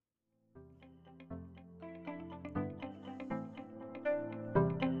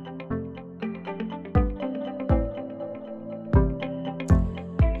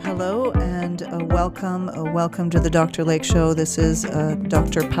Hello and welcome to the Dr. Lake Show. This is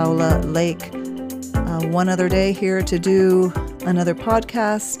Dr. Paula Lake. One other day here to do another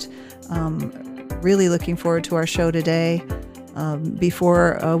podcast. Really looking forward to our show today.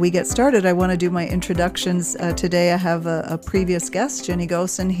 Before we get started, I want to do my introductions. Today I have a previous guest, Jenny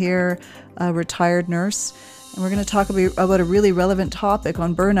Gosen here, a retired nurse. And we're going to talk about a really relevant topic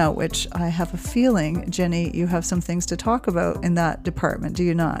on burnout, which I have a feeling, Jenny, you have some things to talk about in that department, do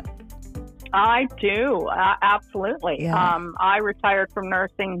you not? I do, absolutely. Yeah. I retired from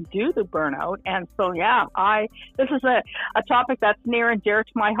nursing due to burnout. And so, this is a topic that's near and dear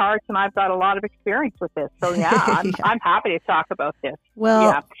to my heart, and I've got a lot of experience with this. So, I'm happy to talk about this.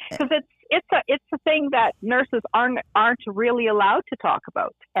 Well, because it's a thing that nurses aren't really allowed to talk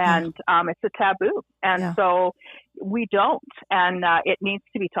about, and it's a taboo, and so we don't, and it needs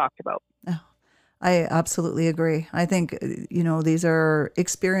to be talked about. I absolutely agree. I think these are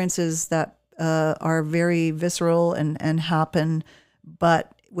experiences that are very visceral and happen,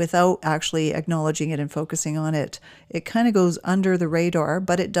 but without actually acknowledging it and focusing on it, it kind of goes under the radar,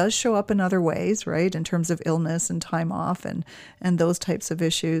 but it does show up in other ways, right? In terms of illness and time off and those types of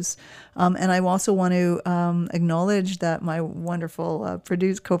issues. And I also want to acknowledge that my wonderful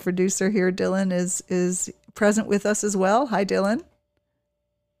co-producer here, Dylan, is present with us as well. Hi, Dylan.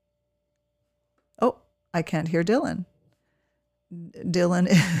 Oh, I can't hear Dylan.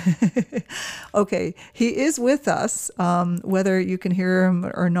 Okay, he is with us. Whether you can hear him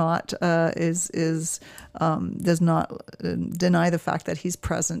or not does not deny the fact that he's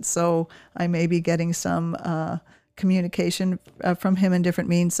present. So I may be getting some communication from him in different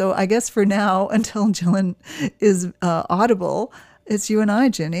means. So I guess for now, until Dylan is audible, it's you and I,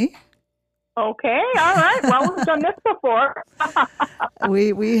 Jenny. Okay, all right. Well, we've done this before.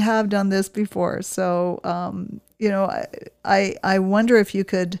 We have done this before. So, I wonder if you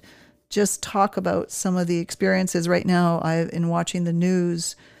could just talk about some of the experiences right now. In watching the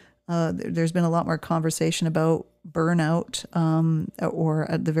news, there's been a lot more conversation about burnout,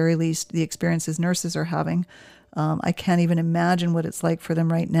 or at the very least, the experiences nurses are having. I can't even imagine what it's like for them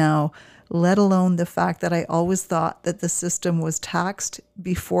right now, let alone the fact that I always thought that the system was taxed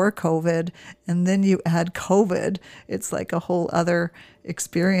before COVID, and then you add COVID, it's like a whole other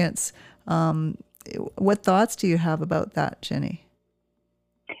experience. What thoughts do you have about that, Jenny?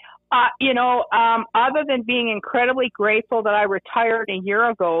 Other than being incredibly grateful that I retired a year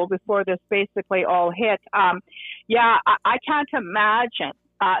ago before this basically all hit, I can't imagine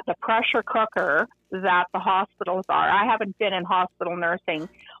the pressure cooker that the hospitals are. I haven't been in hospital nursing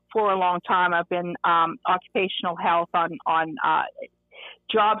for a long time. I've been occupational health on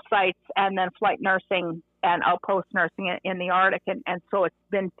job sites, and then flight nursing and outpost nursing in the Arctic. And so it's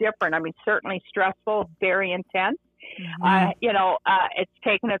been different. I mean, certainly stressful, very intense. Mm-hmm. It's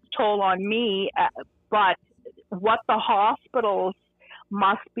taken its toll on me, but what the hospitals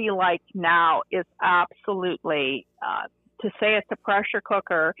must be like now is absolutely, to say it's a pressure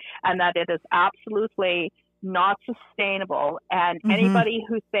cooker and that it is absolutely not sustainable. And anybody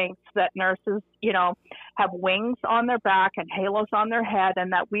who thinks that nurses, have wings on their back and halos on their head,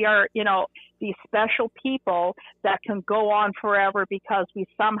 and that we are, these special people that can go on forever because we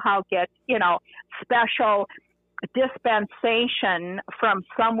somehow get, special dispensation from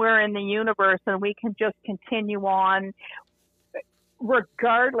somewhere in the universe, and we can just continue on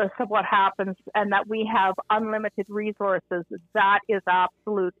regardless of what happens, and that we have unlimited resources, that is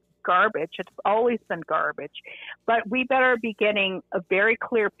absolute garbage. It's always been garbage. But we better be getting a very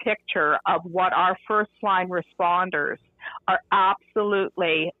clear picture of what our first line responders are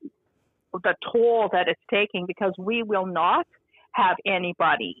absolutely, the toll that it's taking, because we will not have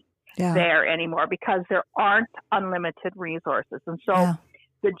anybody there anymore because there aren't unlimited resources. And so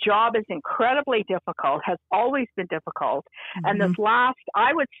the job is incredibly difficult, has always been difficult. And this last,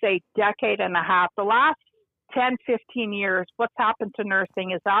 I would say, decade and a half, the last 10, 15 years, what's happened to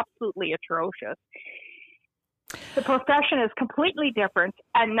nursing is absolutely atrocious. The profession is completely different.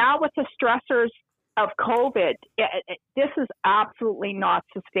 And now with the stressors of COVID, this is absolutely not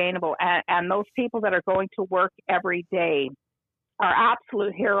sustainable. And those people that are going to work every day are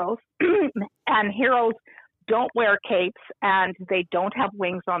absolute heroes. And heroes don't wear capes, and they don't have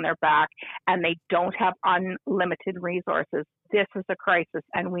wings on their back, and they don't have unlimited resources. This is a crisis,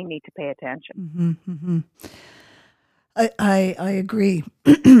 and we need to pay attention. I agree.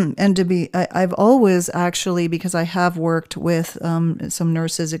 And I've always actually, because I have worked with some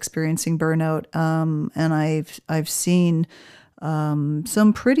nurses experiencing burnout, and I've seen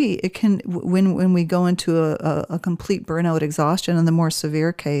some pretty, when we go into a complete burnout exhaustion and the more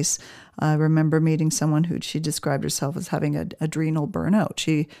severe case, I remember meeting someone she described herself as having adrenal burnout.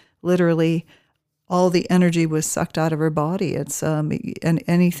 She literally all the energy was sucked out of her body. It's and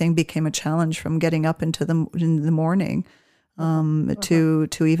anything became a challenge, from getting up in the morning to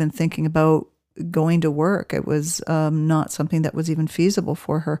even thinking about going to work. It was not something that was even feasible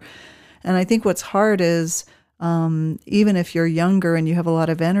for her. And I think what's hard is even if you're younger and you have a lot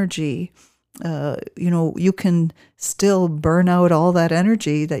of energy, you can still burn out all that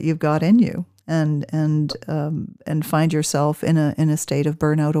energy that you've got in you, and find yourself in a state of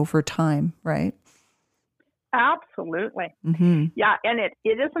burnout over time, right? Absolutely. Mm-hmm. Yeah, and it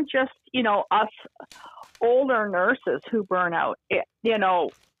isn't just, us older nurses who burn out. The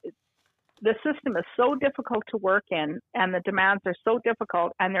system is so difficult to work in, and the demands are so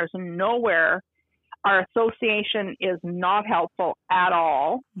difficult, and there's nowhere. Our association is not helpful at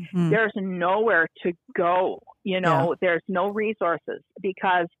all. Mm-hmm. There's nowhere to go. Yeah. There's no resources,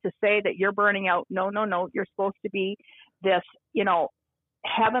 because to say that you're burning out, no, you're supposed to be this,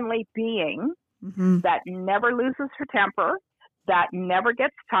 heavenly being Mm-hmm. that never loses her temper, that never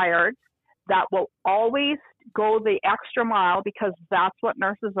gets tired, that will always go the extra mile, because that's what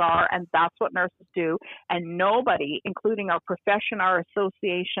nurses are and that's what nurses do. And nobody, including our profession, our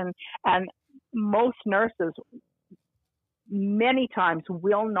association, and most nurses, many times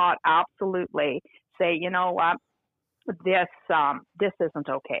will not absolutely say, you know what, this isn't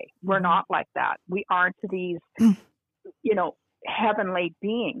okay. We're not like that. We aren't these, heavenly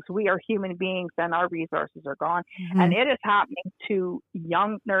beings. We are human beings, and our resources are gone. Mm-hmm. And it is happening to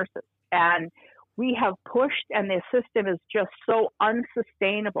young nurses. And we have pushed, and the system is just so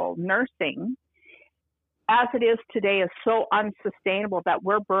unsustainable. Nursing, as it is today, is so unsustainable that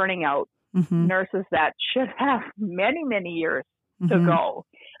we're burning out nurses that should have many, many years to go.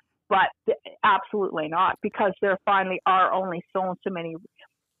 But absolutely not, because there finally are only so many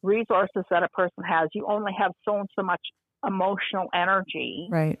resources that a person has. You only have so much emotional energy.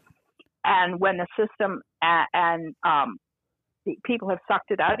 Right. And when the system and the people have sucked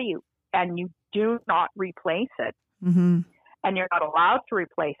it out of you, and you do not replace it, and you're not allowed to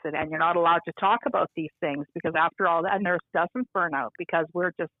replace it, and you're not allowed to talk about these things, because after all, a nurse doesn't burn out, because we're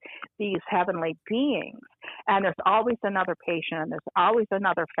just these heavenly beings. And there's always another patient, and there's always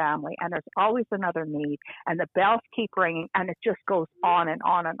another family, and there's always another need, and the bells keep ringing, and it just goes on and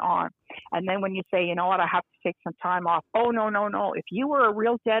on and on. And then when you say, you know what, I have to take some time off. Oh, no. If you were a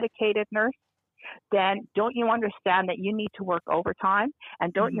real dedicated nurse, then don't you understand that you need to work overtime?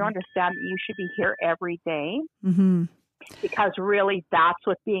 And don't you understand that you should be here every day? Because really, that's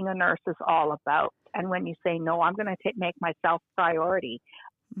what being a nurse is all about. And when you say, no, I'm going to make myself priority,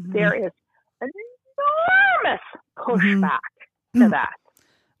 there is enormous pushback to that.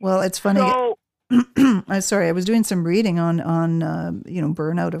 Well, it's funny. So, sorry, I was doing some reading on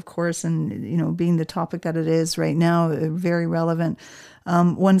burnout, of course, and being the topic that it is right now, very relevant.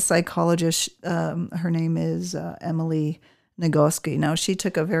 One psychologist, her name is Emily Nagoski. Now, she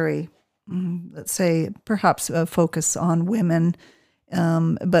took a very, let's say, perhaps a focus on women.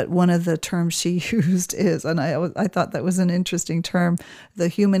 But one of the terms she used is, and I thought that was an interesting term, the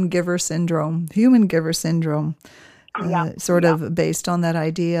human giver syndrome. Sort of based on that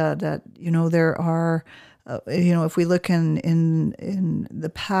idea that, there are, if we look in the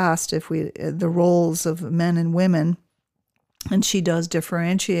past, the roles of men and women, and she does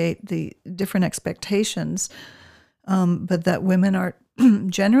differentiate the different expectations, but that women are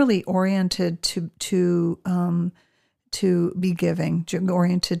generally oriented to be giving,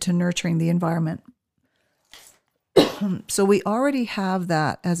 oriented to nurturing the environment. So we already have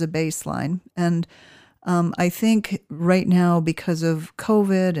that as a baseline. And I think right now, because of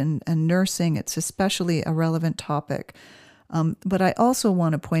COVID and nursing, it's especially a relevant topic. But I also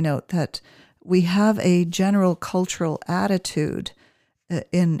want to point out that we have a general cultural attitude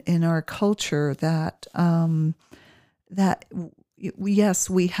in our culture that yes,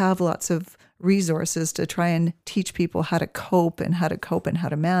 we have lots of resources to try and teach people how to cope and how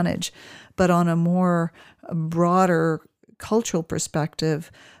to manage. But on a more broader cultural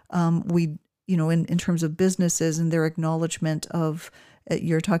perspective, we, in terms of businesses and their acknowledgement of,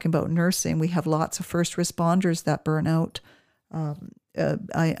 you're talking about nursing, we have lots of first responders that burn out.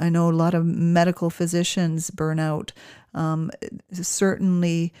 I know a lot of medical physicians burn out.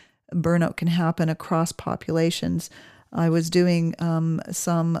 Certainly, burnout can happen across populations. I was doing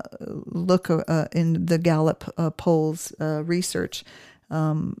some look in the Gallup polls research.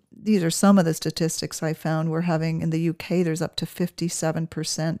 These are some of the statistics I found. We're having in the UK, there's up to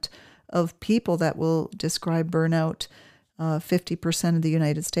 57% of people that will describe burnout 50% of the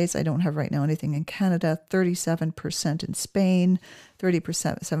United States. I don't have right now anything in Canada, 37% in Spain,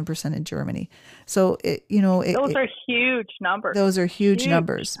 7% in Germany. So, those are huge numbers. Those are huge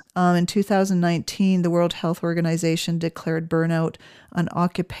numbers. In 2019, the World Health Organization declared burnout an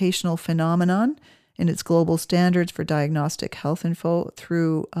occupational phenomenon in its global standards for diagnostic health info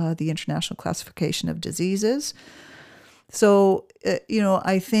through the International Classification of Diseases. So,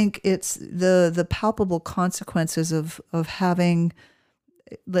 I think it's the palpable consequences of having,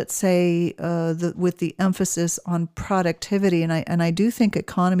 let's say, with the emphasis on productivity, and I do think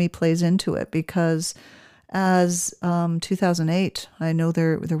economy plays into it, because as 2008, I know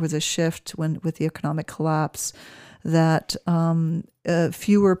there was a shift with the economic collapse, that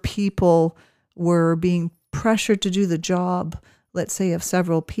fewer people were being pressured to do the job, let's say, of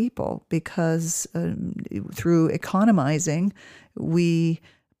several people, because through economizing, we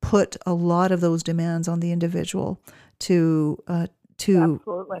put a lot of those demands on the individual to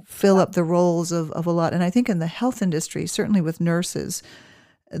fill up the roles of a lot. And I think in the health industry, certainly with nurses,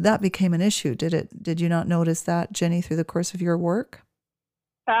 that became an issue. Did you not notice that, Jenny, through the course of your work?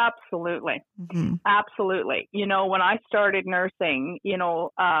 Absolutely. Mm-hmm. Absolutely. When I started nursing,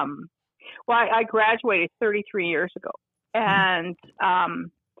 I graduated 33 years ago. And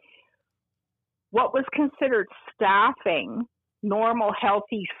what was considered staffing, normal,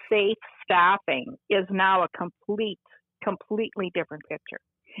 healthy, safe staffing, is now a completely different picture.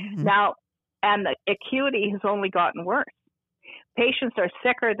 Mm-hmm. Now, and the acuity has only gotten worse. Patients are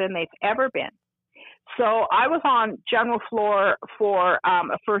sicker than they've ever been. So I was on general floor for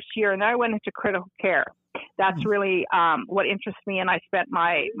a first year, and then I went into critical care. That's really what interests me, and I spent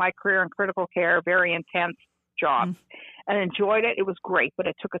my career in critical care, very intense job, and enjoyed it. It was great, but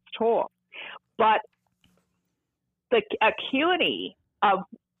it took its toll. But the acuity of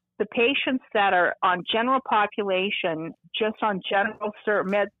the patients that are on general population, just on general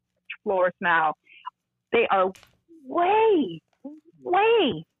med floors now, they are way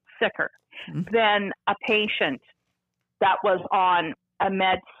sicker than a patient that was on a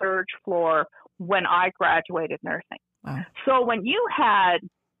med surge floor when I graduated nursing. Wow. So when you had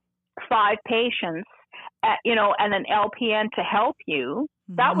 5 patients, and an LPN to help you,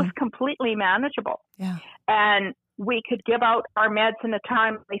 that was completely manageable. Yeah. And we could give out our meds in a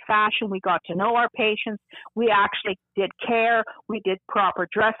timely fashion. We got to know our patients. We actually did care. We did proper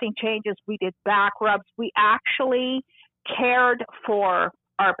dressing changes. We did back rubs. We actually cared for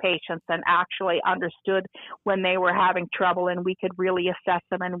our patients and actually understood when they were having trouble, and we could really assess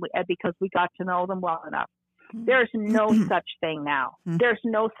them, and because we got to know them well enough. There's no such thing now. There's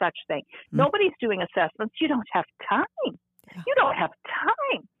no such thing. Nobody's doing assessments. You don't have time. You don't have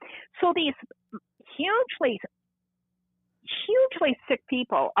time. So these hugely sick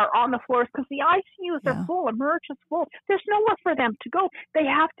people are on the floors because the ICUs are full, emerge is full. There's nowhere for them to go. They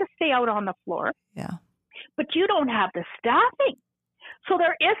have to stay out on the floor. Yeah. But you don't have the staffing. So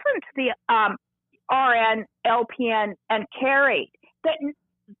there isn't the RN, LPN, and care aide.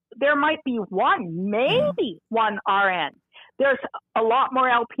 There might be maybe one RN. There's a lot more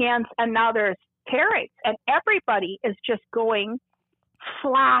LPNs, and now there's care aides, and everybody is just going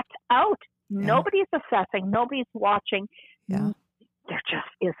flat out. Yeah. Nobody's assessing. Nobody's watching. Yeah. There just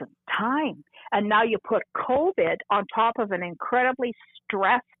isn't time. And now you put COVID on top of an incredibly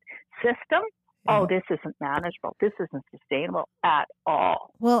stressed system. Yeah. Oh, this isn't manageable. This isn't sustainable at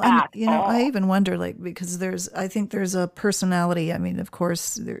all. Well, and I even wonder, because I think there's a personality. I mean, of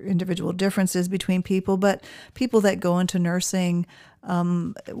course, there are individual differences between people, but people that go into nursing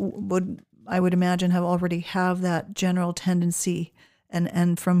I would imagine, already have that general tendency.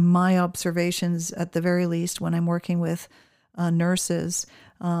 And from my observations, at the very least, when I'm working with nurses,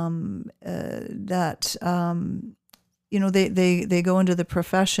 they go into the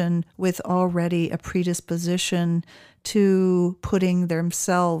profession with already a predisposition to putting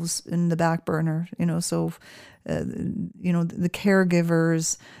themselves in the back burner. So the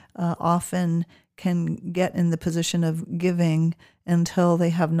caregivers often can get in the position of giving until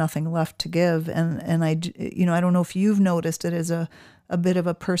they have nothing left to give. And I don't know if you've noticed it as a bit of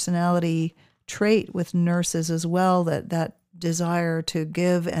a personality trait with nurses as well, that desire to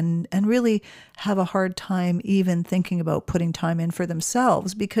give and really have a hard time even thinking about putting time in for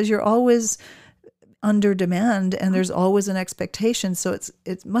themselves, because you're always under demand and there's always an expectation. So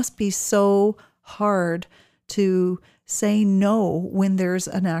it must be so hard to say no when there's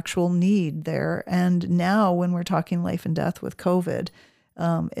an actual need there. And now when we're talking life and death with COVID,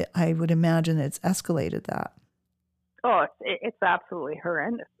 I would imagine it's escalated that. Oh, it's absolutely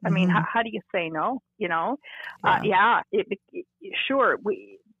horrendous. I mean, how do you say no? Sure.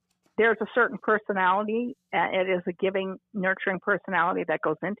 there's a certain personality. It is a giving, nurturing personality that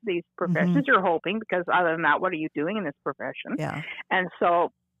goes into these professions. You're hoping, because other than that, what are you doing in this profession? Yeah. And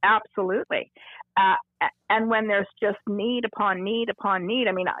so, absolutely. And when there's just need upon need upon need,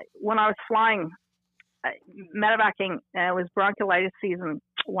 I mean, when I was flying, medevacing, it was bronchiolitis season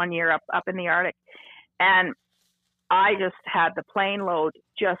one year up in the Arctic, and I just had the plane load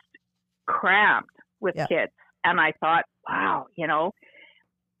just crammed with kids. And I thought, wow,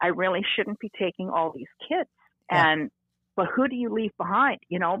 I really shouldn't be taking all these kids. But who do you leave behind?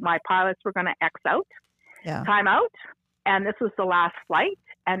 My pilots were going to X out, time out. And this was the last flight.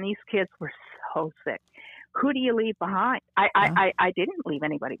 And these kids were so sick. Who do you leave behind? I didn't leave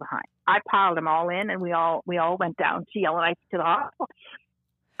anybody behind. I piled them all in, and we all went down to Yellowknife to the hospital.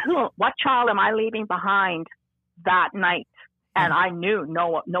 What child am I leaving behind that night? And I knew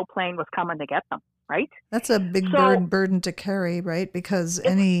no plane was coming to get them. Right? That's a big burden to carry, right? Because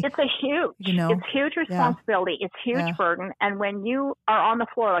it's a huge, it's huge responsibility. It's huge burden. And when you are on the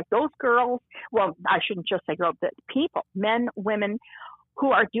floor, like those girls, well, I shouldn't just say girls, but people, men, women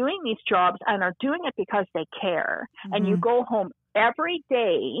who are doing these jobs and are doing it because they care. And you go home every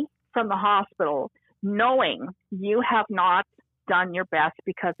day from the hospital knowing you have not done your best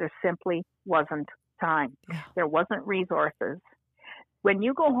because there simply wasn't time. There wasn't resources. When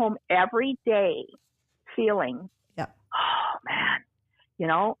you go home every day feeling, oh man, I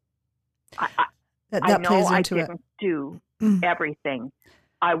know I didn't do everything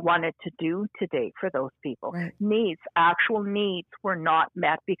I wanted to do today for those people. Right. Actual needs were not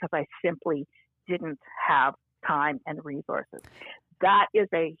met because I simply didn't have time and resources. That is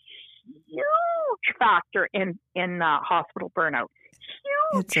a huge factor in hospital burnout.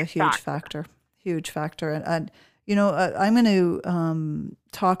 It's a huge factor. Huge factor. And I'm going to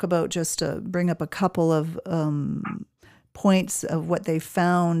talk about, just bring up a couple of points of what they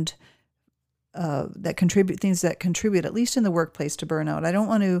found things that contribute, at least in the workplace, to burnout. I don't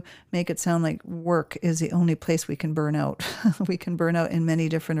want to make it sound like work is the only place we can burn out. We can burn out in many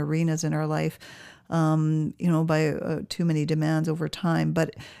different arenas in our life, by too many demands over time.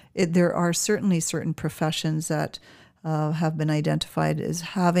 But there are certainly certain professions that have been identified as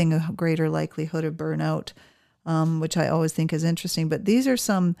having a greater likelihood of burnout, which I always think is interesting. But these are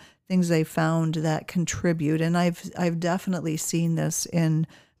some things they found that contribute, and I've definitely seen this in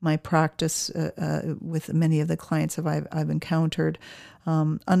my practice with many of the clients I've encountered.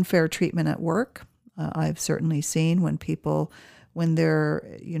 Unfair treatment at work, I've certainly seen when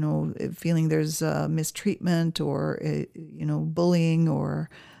they're feeling there's mistreatment or bullying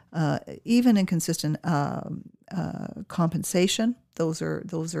or even inconsistent compensation. Those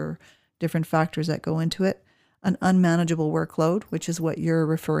are different factors that go into it. An unmanageable workload, which is what you're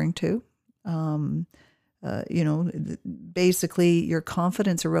referring to. Basically your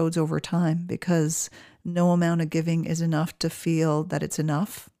confidence erodes over time because no amount of giving is enough to feel that it's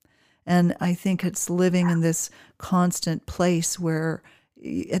enough. And I think it's living in this constant place where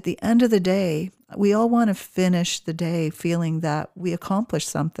at the end of the day, we all want to finish the day feeling that we accomplished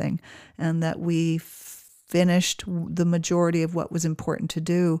something and that we finished the majority of what was important to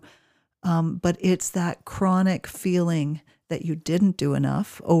do. But it's that chronic feeling that you didn't do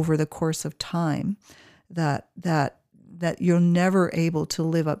enough over the course of time, that you're never able to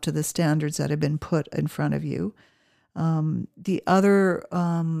live up to the standards that have been put in front of you. The other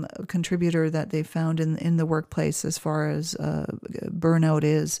contributor that they found in the workplace as far as burnout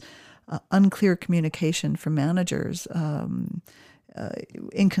is unclear communication from managers,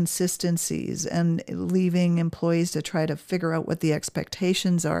 inconsistencies, and leaving employees to try to figure out what the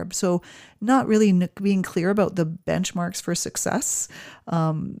expectations are. So not really being clear about the benchmarks for success,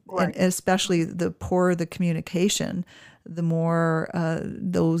 and especially the poorer the communication, the more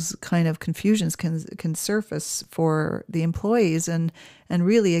those kind of confusions can surface for the employees, and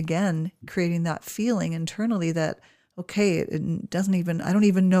really, again, creating that feeling internally that, okay, I don't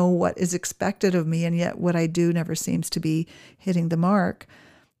even know what is expected of me, and yet what I do never seems to be hitting the mark.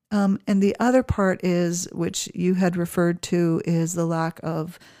 And the other part is, which you had referred to, is the lack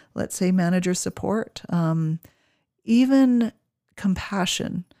of, let's say, manager support, even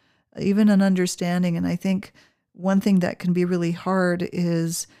compassion, even an understanding. And I think one thing that can be really hard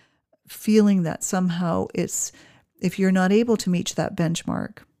is feeling that somehow if you're not able to meet that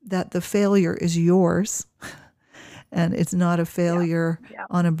benchmark, that the failure is yours. And it's not a failure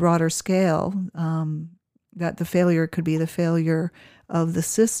on a broader scale, that the failure could be the failure of the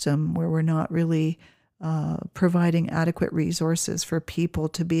system, where we're not really providing adequate resources for people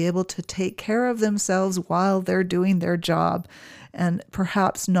to be able to take care of themselves while they're doing their job, and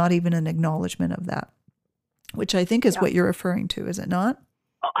perhaps not even an acknowledgement of that, which I think is what you're referring to, is it not?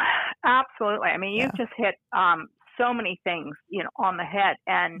 Absolutely. I mean, you've Yeah. just hit so many things, on the head,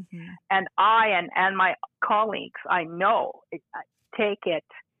 and Hmm. and my colleagues, I know, take it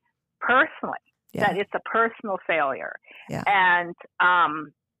personally, Yeah. that it's a personal failure, Yeah. and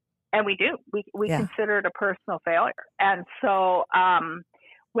we do, we Yeah. consider it a personal failure, and so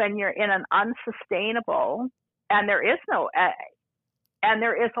when you're in an unsustainable, and there is no, and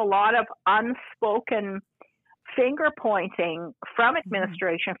there is a lot of unspoken finger pointing from Hmm.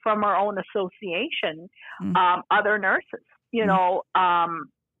 administration, from our own association, Hmm. other nurses,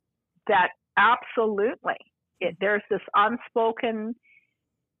 that absolutely there's this unspoken,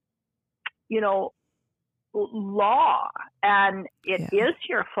 you know, law, and it Yeah. is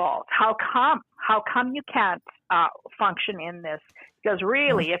your fault. How come? How come you can't function in this? Because Yeah.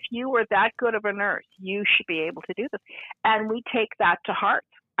 really, if you were that good of a nurse, you should be able to do this. And we take that to heart,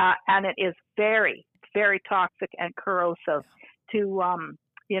 and it is very, very toxic and corrosive to,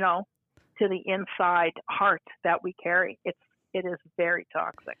 to the inside heart that we carry. It is very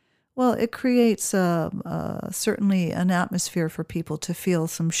toxic. Well, it creates certainly an atmosphere for people to feel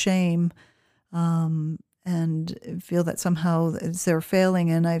some shame, and feel that somehow it's they're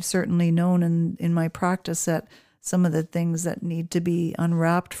failing. And I've certainly known in my practice that some of the things that need to be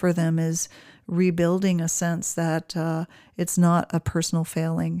unwrapped for them is rebuilding a sense that it's not a personal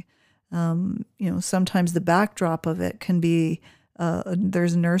failing. Sometimes the backdrop of it can be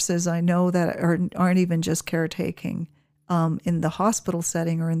there's nurses I know that aren't even just caretaking in the hospital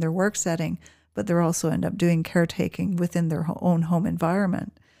setting or in their work setting, but they're also end up doing caretaking within their own home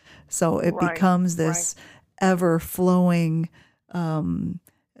environment. So it Right, becomes right. this ever flowing,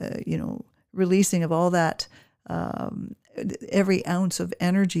 releasing of all that. Every ounce of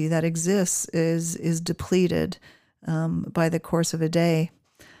energy that exists is depleted by the course of a day.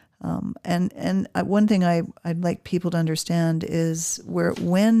 And one thing I'd like people to understand is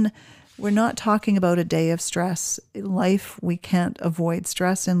when we're not talking about a day of stress in life, we can't avoid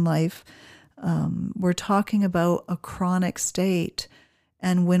stress in life. We're talking about a chronic state.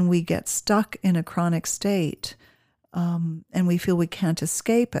 And when we get stuck in a chronic state, and we feel we can't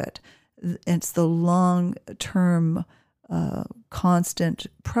escape it, it's the long-term, constant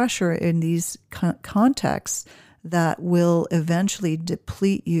pressure in these contexts that will eventually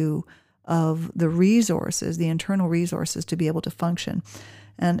deplete you of the resources, the internal resources to be able to function.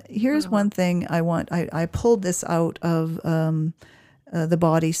 And here's Mm-hmm. one thing I pulled this out of The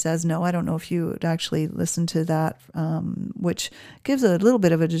Body Says No. I don't know if you would actually listen to that, which gives a little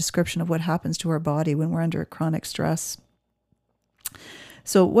bit of a description of what happens to our body when we're under chronic stress.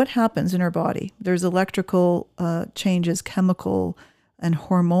 So what happens in our body? There's electrical changes, chemical and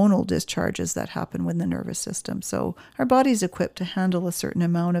hormonal discharges that happen within the nervous system. So our body's equipped to handle a certain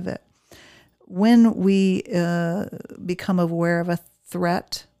amount of it. When we become aware of a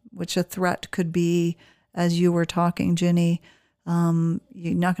threat, which a threat could be, as you were talking, Ginny,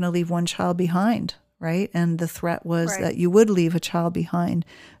 you're not going to leave one child behind, right? And the threat was Right. that you would leave a child behind.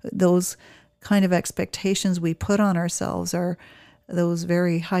 Those kind of expectations we put on ourselves are those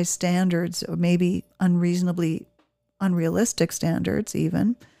very high standards, or maybe unreasonably unrealistic standards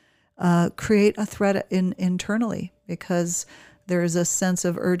even, create a threat internally, because there is a sense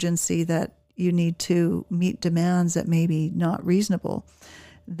of urgency that you need to meet demands that may be not reasonable.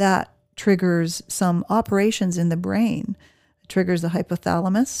 That triggers some operations in the brain. It triggers the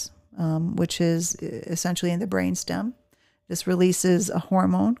hypothalamus, which is essentially in the brainstem. This releases a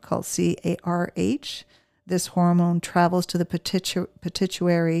hormone called CARH. This hormone travels to the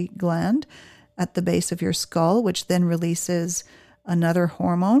pituitary gland at the base of your skull, which then releases another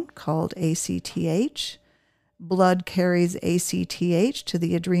hormone called ACTH. Blood carries ACTH to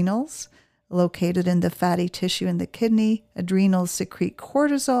the adrenals, located in the fatty tissue in the kidney. Adrenals secrete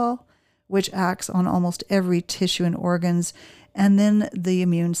cortisol, which acts on almost every tissue and organs, and then the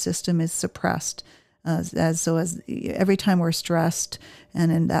immune system is suppressed. As every time we're stressed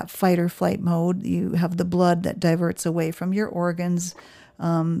and in that fight or flight mode, you have the blood that diverts away from your organs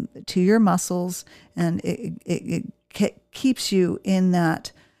to your muscles, and it keeps you in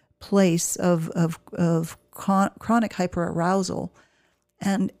that place of chronic hyperarousal,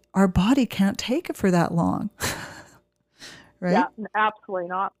 and our body can't take it for that long, right? Yeah, absolutely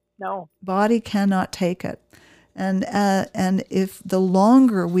not. No. Body cannot take it, and if the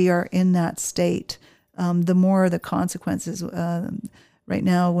longer we are in that state, the more the consequences. Right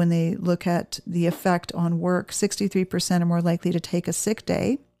now, when they look at the effect on work, 63% are more likely to take a sick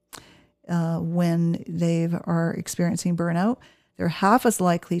day when they are experiencing burnout. They're half as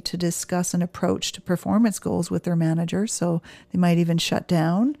likely to discuss an approach to performance goals with their manager, so they might even shut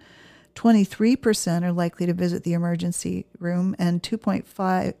down. 23% are likely to visit the emergency room, and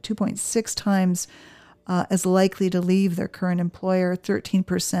 2.6 times as likely to leave their current employer.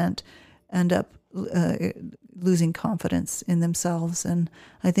 13% end up losing confidence in themselves. And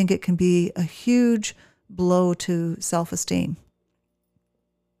I think it can be a huge blow to self-esteem.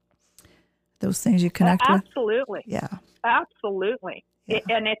 Those things you connect with? Absolutely. Yeah. Absolutely. Yeah.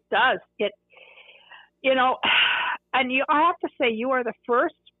 And it does. And I have to say, you are the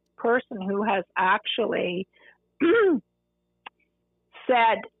first person who has actually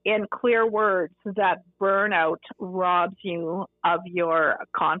said in clear words that burnout robs you of your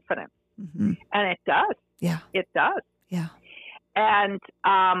confidence. Mm-hmm. And it does. Yeah. It does. Yeah. And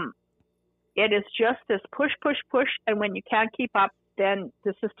it is just this push, push, push. And when you can't keep up, then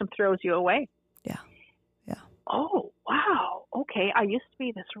the system throws you away. Yeah. Yeah. Oh, wow. Okay. I used to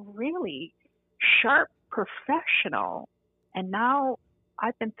be this really sharp professional, and now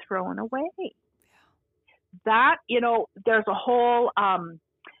I've been thrown away. Yeah. That, there's a whole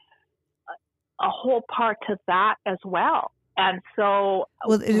part to that as well. And so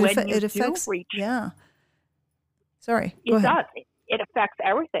it affects, reach, yeah. Sorry, go ahead. Does. It affects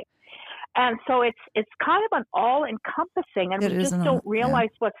everything. And so it's kind of an all-encompassing, and we just don't realize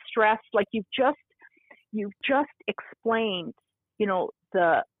what stress, like you've just explained,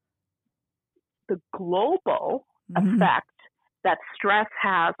 the global effect that stress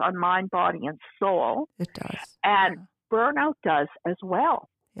has on mind, body, and soul. It does. And burnout does as well.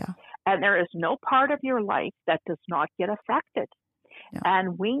 Yeah. And there is no part of your life that does not get affected. Yeah.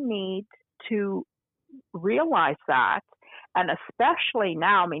 And we need to realize that. And especially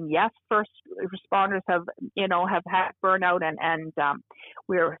now, I mean, yes, first responders have had burnout, and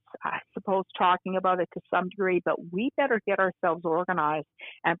we're, I suppose, talking about it to some degree, but we better get ourselves organized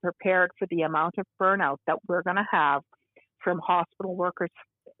and prepared for the amount of burnout that we're going to have from hospital workers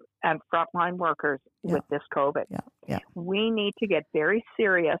and frontline workers with this COVID. Yeah. Yeah. We need to get very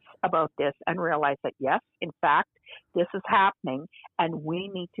serious about this and realize that, yes, in fact, this is happening, and we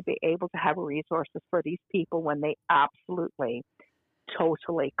need to be able to have resources for these people when they absolutely,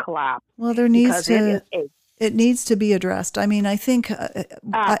 totally collapse. Well, it needs to be addressed. I mean, I think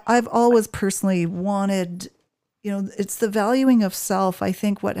I've always personally wanted, it's the valuing of self. I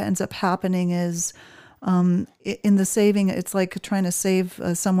think what ends up happening is in the saving, it's like trying to save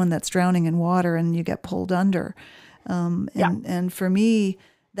someone that's drowning in water and you get pulled under. And for me,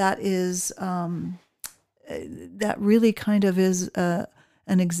 that is... that really kind of is an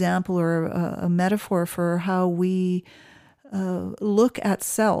example or a metaphor for how we look at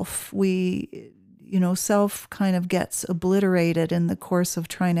self. Self kind of gets obliterated in the course of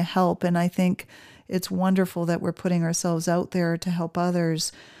trying to help. And I think it's wonderful that we're putting ourselves out there to help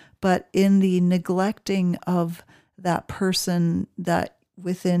others. But in the neglecting of that person that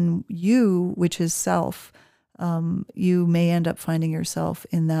within you, which is self, you may end up finding yourself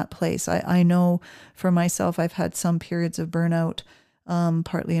in that place. I know for myself, I've had some periods of burnout,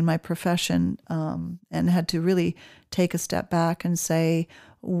 partly in my profession, and had to really take a step back and say,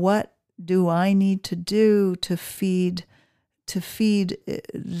 what do I need to do to feed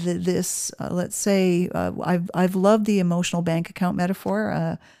this? Let's say I've loved the emotional bank account metaphor.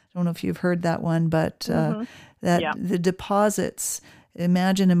 I don't know if you've heard that one, but the deposits.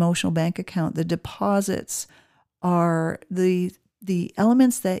 Imagine emotional bank account. The deposits are the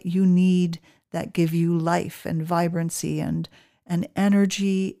elements that you need that give you life and vibrancy and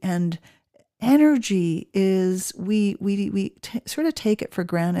energy. And energy is, we sort of take it for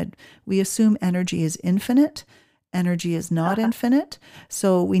granted. We assume energy is infinite. Energy is not infinite.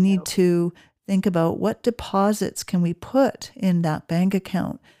 So we need to think about what deposits can we put in that bank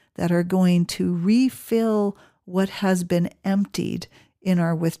account that are going to refill what has been emptied in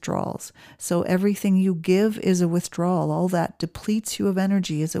our withdrawals. So everything you give is a withdrawal. All that depletes you of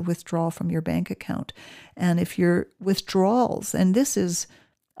energy is a withdrawal from your bank account. And if your withdrawals, and this is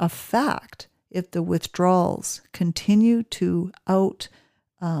a fact, if the withdrawals continue to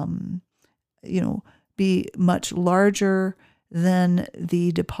be much larger than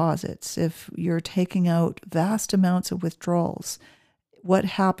the deposits, if you're taking out vast amounts of withdrawals, what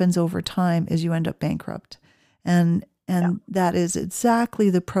happens over time is you end up bankrupt. And that is exactly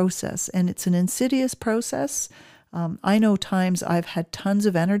the process. And it's an insidious process. I know times I've had tons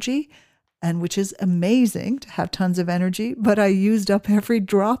of energy, and which is amazing to have tons of energy, but I used up every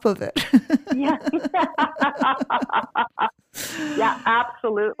drop of it. Yeah. Yeah,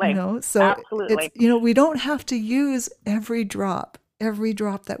 absolutely. So absolutely. It's, we don't have to use every drop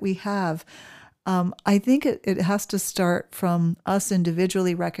that we have. I think it has to start from us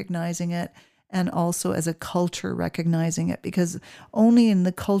individually recognizing it and also as a culture recognizing it, because only in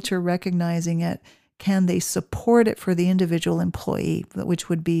the culture recognizing it can they support it for the individual employee, which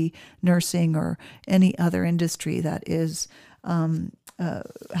would be nursing or any other industry that is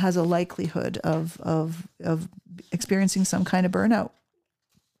has a likelihood of experiencing some kind of burnout.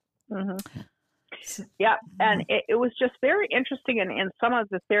 Mm-hmm. Yeah, and it was just very interesting in some of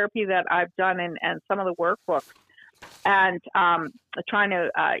the therapy that I've done and some of the workbooks, and trying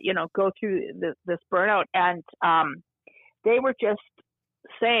to go through this burnout, and they were just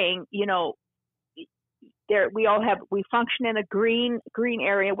saying, we function in a green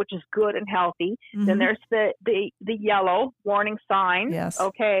area, which is good and healthy. Mm-hmm. Then there's the yellow warning signs, yes.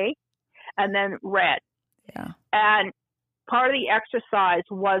 Okay, and then red. Yeah. And part of the exercise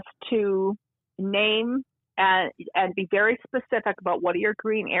was to name and be very specific about what are your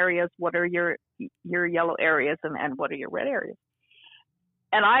green areas, what are your yellow areas, and what are your red areas.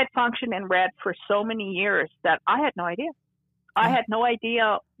 And I had functioned in red for so many years that I had no idea. I had no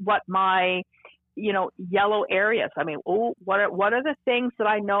idea what my yellow areas. I mean, what are the things that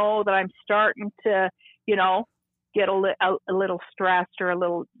I know that I'm starting to get a little stressed or a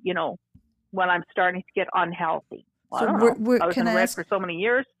little when I'm starting to get unhealthy. So I don't know. I was in red for so many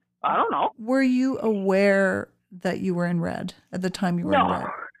years. I don't know. Were you aware that you were in red at the time you were in red?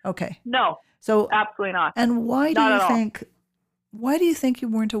 Okay. No. So absolutely not. And why do you think you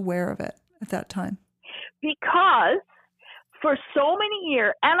weren't aware of it at that time? Because for so many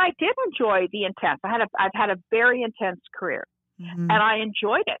years, and I did enjoy the intense. I've had a very intense career, mm-hmm. and I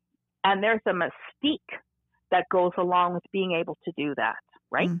enjoyed it. And there's a mystique that goes along with being able to do that,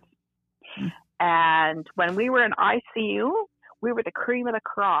 right? Mm-hmm. And when we were in ICU, we were the cream of the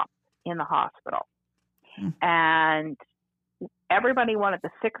crop in the hospital. Mm-hmm. And everybody wanted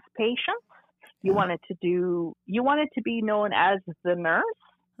the sickest patients. You wanted to be known as the nurse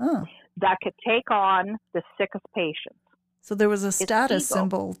that could take on the sickest patients. So there was a status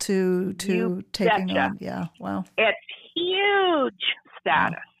symbol to taking on. Yeah. Wow. It's huge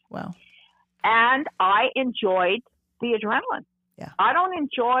status. Wow. And I enjoyed the adrenaline. Yeah. I don't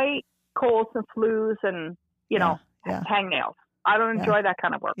enjoy colds and flus and, hangnails. I don't enjoy that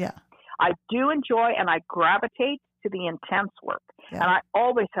kind of work. Yeah. I do enjoy and I gravitate to the intense work. Yeah. And I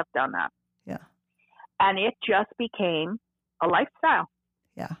always have done that. Yeah. And it just became a lifestyle.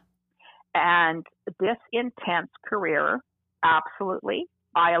 Yeah. And this intense career, absolutely,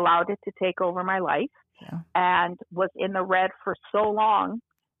 I allowed it to take over my life and was in the red for so long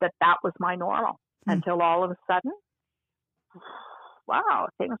that was my normal until all of a sudden, wow,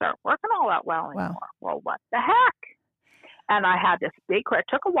 things aren't working all that well anymore. Wow. Well, what the heck? And I had this big, it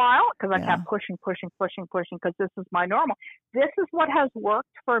took a while because I kept pushing because this is my normal. This is what has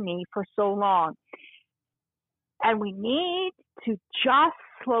worked for me for so long. And we need to just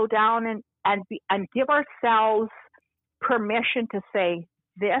slow down and give ourselves permission to say,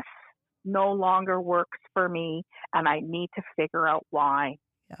 this no longer works for me, and I need to figure out why.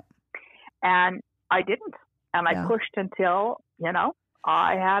 Yeah. And I didn't. And I pushed until,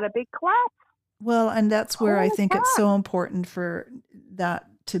 I had a big collapse. Well, and that's where I think it's so important for that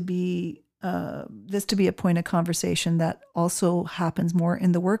to be, this to be a point of conversation that also happens more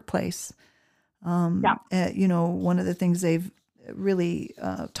in the workplace. One of the things they've really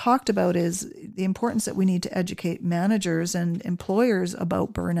talked about is the importance that we need to educate managers and employers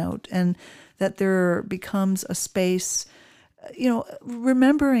about burnout, and that there becomes a space,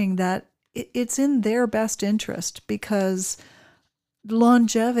 remembering that it's in their best interest, because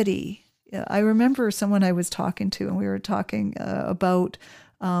longevity. I remember someone I was talking to, and we were talking about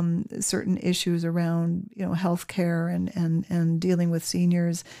certain issues around, healthcare and dealing with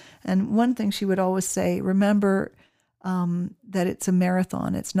seniors. And one thing she would always say, remember that it's a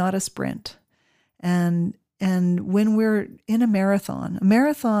marathon, it's not a sprint. And when we're in a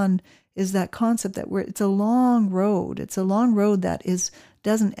marathon is that concept that it's a long road. It's a long road that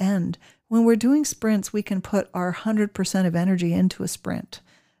doesn't end. When we're doing sprints, we can put our 100% of energy into a sprint.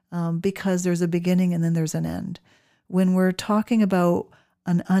 Because there's a beginning and then there's an end. When we're talking about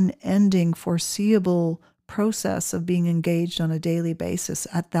an unending, foreseeable process of being engaged on a daily basis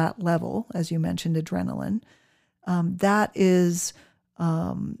at that level, as you mentioned, adrenaline, that is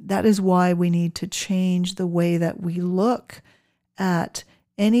why we need to change the way that we look at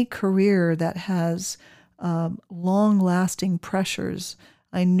any career that has long-lasting pressures.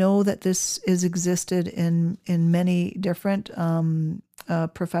 I know that this is existed in many different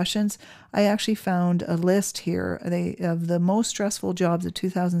professions. I actually found a list here of the most stressful jobs of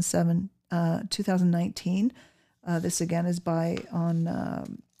 2019. This again is by one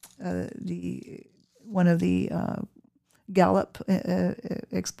of the Gallup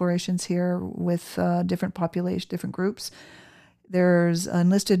explorations here with different population, different groups. There's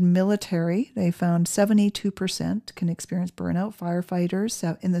enlisted military. They found 72% can experience burnout.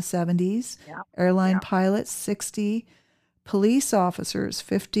 Firefighters in the 70s. Yeah. Airline pilots, 60. Police officers,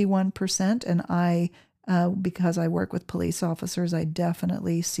 51%. And I, because I work with police officers, I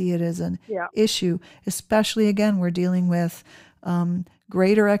definitely see it as an issue. Especially, again, we're dealing with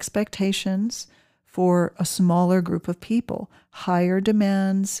greater expectations for a smaller group of people, higher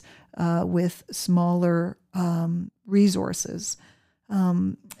demands with smaller resources.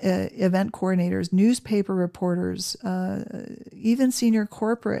 Event coordinators, newspaper reporters, even senior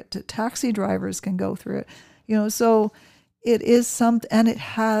corporate taxi drivers can go through it. So it is and it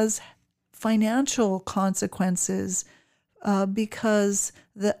has financial consequences because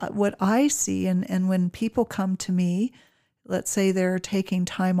what I see, and when people come to me, let's say they're taking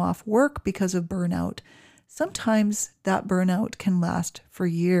time off work because of burnout, sometimes that burnout can last for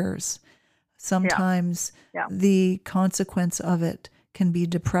years. Sometimes the consequence of it can be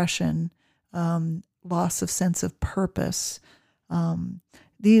depression, loss of sense of purpose.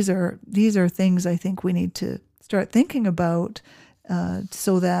 These are things I think we need to start thinking about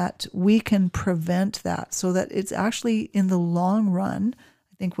so that we can prevent that, so that it's actually in the long run.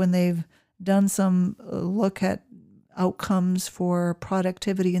 I think when they've done some look at outcomes for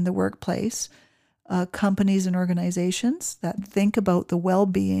productivity in the workplace, companies and organizations that think about the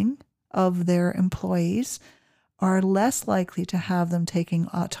well-being of their employees are less likely to have them taking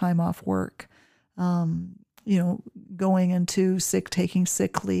time off work, going into taking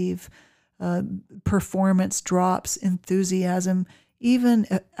sick leave, performance drops, enthusiasm, even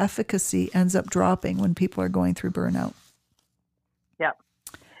efficacy ends up dropping when people are going through burnout. Yeah.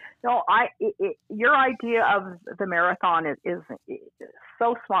 No, your idea of the marathon is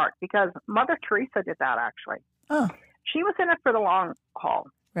so smart, because Mother Teresa did that, actually. Oh. She was in it for the long haul.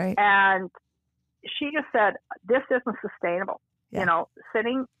 Right. And she just said, this isn't sustainable. Yeah.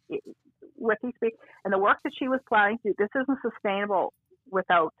 Sitting with these people and the work that she was planning to do, this isn't sustainable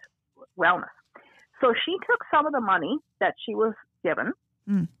without wellness. So she took some of the money that she was given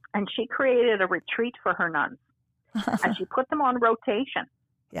and she created a retreat for her nuns. And she put them on rotation.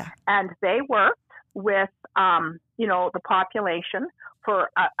 Yeah. And they worked with, the population for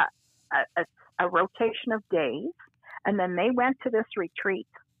a rotation of days. And then they went to this retreat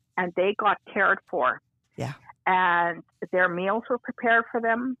and they got cared for. Yeah. And their meals were prepared for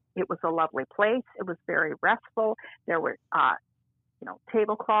them. It was a lovely place. It was very restful. There were,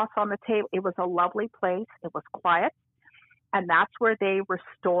 tablecloths on the table. It was a lovely place. It was quiet. And that's where they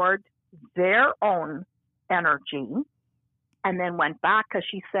restored their own energy and then went back, because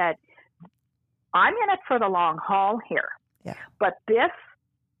she said, I'm in it for the long haul here. Yeah. But this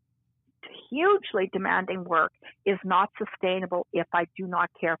hugely demanding work is not sustainable if I do not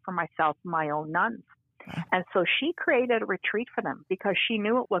care for myself and my own nuns. Yeah. And so she created a retreat for them, because she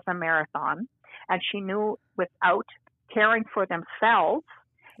knew it was a marathon, and she knew without caring for themselves,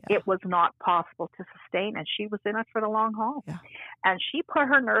 it was not possible to sustain. And she was in it for the long haul. Yeah. And she put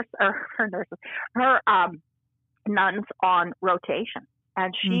her nuns on rotation.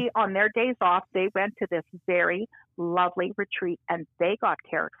 And she, on their days off, they went to this very lovely retreat and they got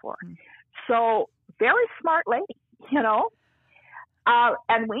cared for. So very smart lady,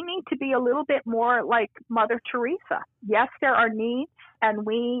 and we need to be a little bit more like Mother Teresa. Yes, there are needs, and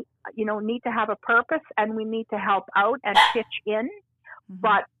we, need to have a purpose, and we need to help out and pitch in,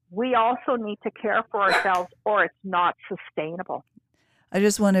 but we also need to care for ourselves, or it's not sustainable. I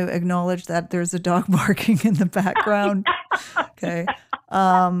just want to acknowledge that there's a dog barking in the background. Okay.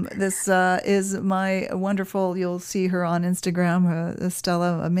 This is my wonderful, you'll see her on Instagram,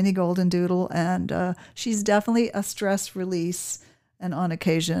 Stella, a mini golden doodle, and she's definitely a stress release, and on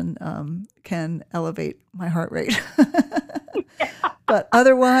occasion can elevate my heart rate. But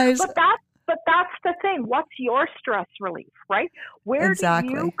otherwise... But that's the thing. What's your stress relief, right? Where do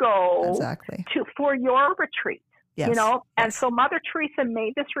you go for your retreat? Yes. And so Mother Teresa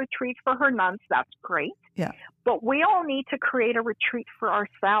made this retreat for her nuns. That's great. Yeah. But we all need to create a retreat for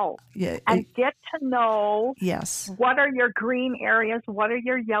ourselves and get to know what are your green areas, what are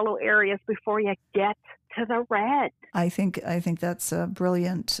your yellow areas before you get to the red. I think that's a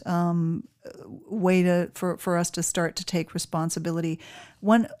brilliant way for us to start to take responsibility.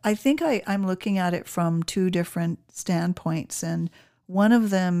 I think I'm looking at it from two different standpoints, and one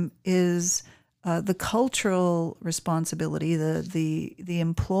of them is the cultural responsibility, the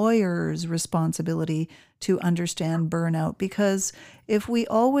employer's responsibility to understand burnout. Because if we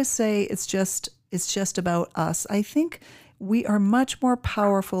always say it's just about us, I think we are much more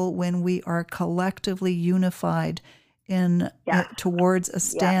powerful when we are collectively unified towards a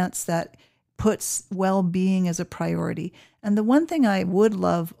stance that puts well-being as a priority. And the one thing I would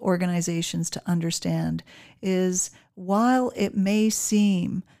love organizations to understand is, while it may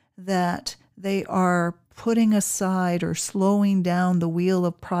seem that they are putting aside or slowing down the wheel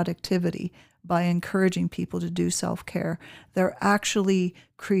of productivity by encouraging people to do self-care, they're actually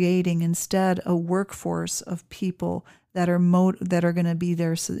creating instead a workforce of people that are going to be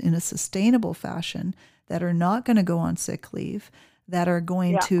there in a sustainable fashion, that are not going to go on sick leave, that are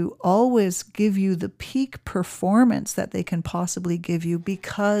going to always give you the peak performance that they can possibly give you,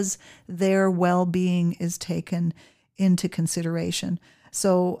 because their well-being is taken into consideration.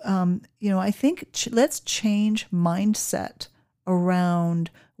 So, I think let's change mindset around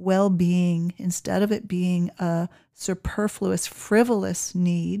well-being. Instead of it being a superfluous, frivolous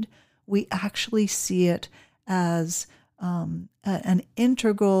need, we actually see it as an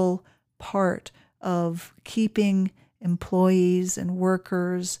integral part of keeping employees and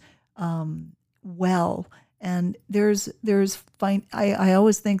workers well. And I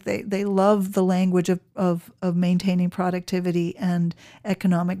always think they love the language of maintaining productivity and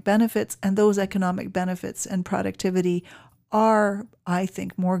economic benefits, and those economic benefits and productivity are, I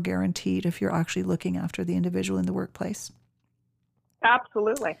think, more guaranteed if you're actually looking after the individual in the workplace.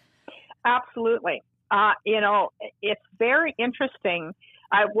 Absolutely. It's very interesting.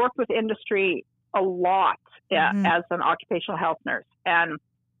 I've worked with industry a lot as an occupational health nurse. And,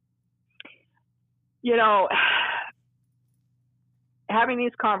 having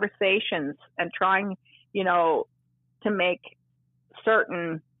these conversations and trying, to make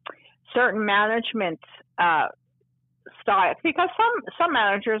certain management styles, because some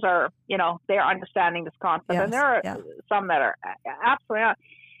managers are, they are understanding this concept, and there are some that are absolutely not.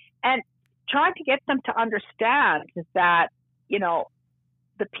 And trying to get them to understand that,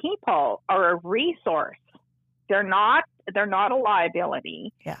 the people are a resource. They're not a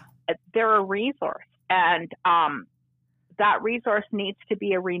liability. Yeah. They're a resource. And that resource needs to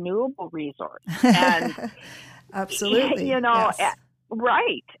be a renewable resource. And absolutely. Yes.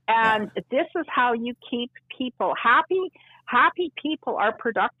 Right. And this is how you keep people happy. Happy people are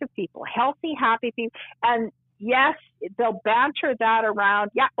productive people, healthy, happy people. And yes, they'll banter that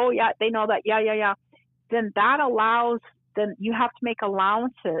around. Yeah. Oh, yeah. They know that. Yeah. Then that allows, then you have to make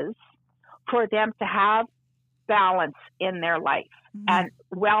allowances for them to have balance in their life. Mm-hmm. And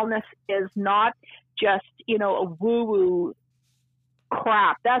wellness is not just, a woo-woo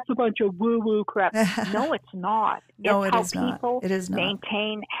crap. That's a bunch of woo-woo crap. No, it's not. No, it's how people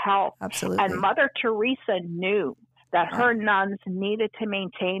maintain health. Absolutely. And Mother Teresa knew that her nuns needed to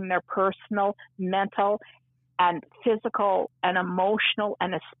maintain their personal, mental, and physical and emotional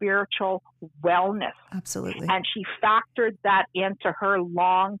and a spiritual wellness. Absolutely. And she factored that into her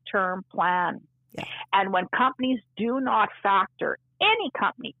long-term plan. Yeah. And when companies do not factor, any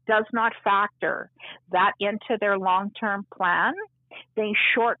company does not factor that into their long-term plan, they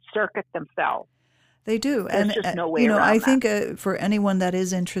short-circuit themselves. They do. There's just no way around I that. think for anyone that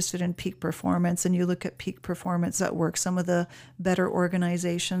is interested in peak performance, and you look at peak performance at work, some of the better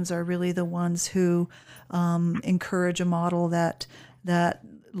organizations are really the ones who encourage a model that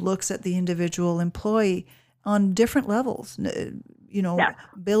looks at the individual employee on different levels,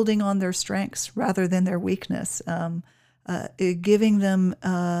 building on their strengths rather than their weakness, giving them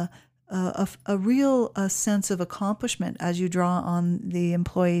a real sense of accomplishment as you draw on the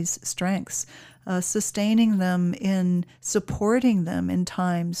employee's strengths, sustaining them, in supporting them in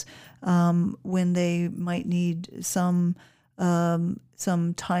times when they might need some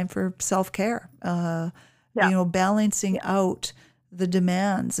time for self-care, balancing out the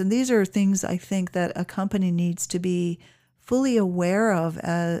demands. And these are things I think that a company needs to be fully aware of,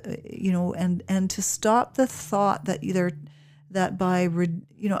 and to stop the thought that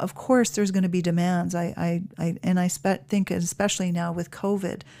of course there's going to be demands. I think especially now with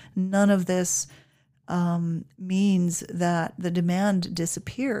COVID, none of this means that the demand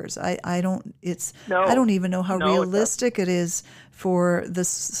disappears. I don't even know how realistic it is for the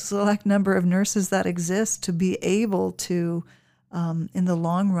select number of nurses that exist to be able to, in the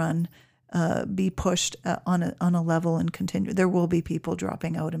long run, be pushed on a level and continue. There will be people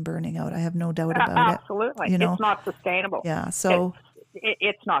dropping out and burning out. I have no doubt about it. Absolutely. It's not sustainable. Yeah. So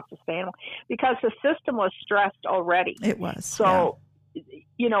it's not sustainable because the system was stressed already. It was. So,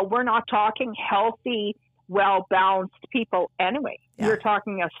 we're not talking healthy, well-balanced people anyway. Yeah. You're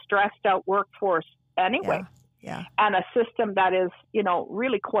talking a stressed out workforce anyway. Yeah. And a system that is,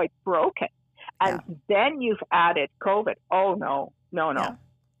 really quite broken. And then you've added COVID. Oh, no.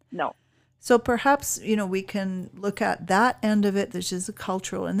 So perhaps, we can look at that end of it, which is the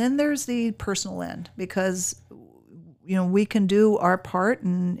cultural. And then there's the personal end, because we can do our part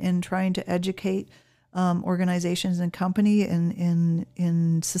in trying to educate organizations and company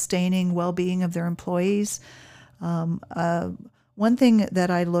in sustaining well-being of their employees. One thing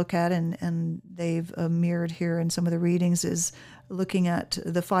that I look at, and they've mirrored here in some of the readings, is looking at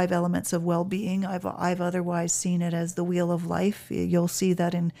the 5 elements of well-being. I've otherwise seen it as the wheel of life. You'll see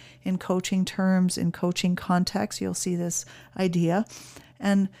that in coaching terms, in coaching context, you'll see this idea.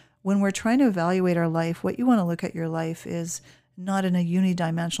 And when we're trying to evaluate our life, what you want to look at your life is not in a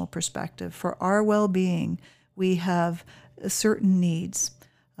unidimensional perspective. For our well-being, we have certain needs.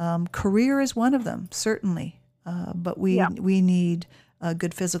 Career is one of them, certainly, but we need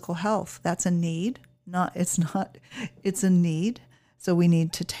good physical health. That's a need. It's a need. So we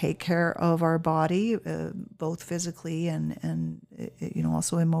need to take care of our body, both physically and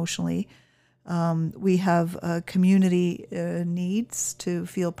also emotionally. We have community needs to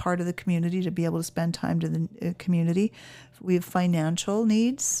feel part of the community, to be able to spend time to the community. We have financial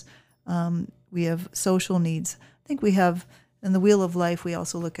needs. We have social needs. I think we have, in the wheel of life, we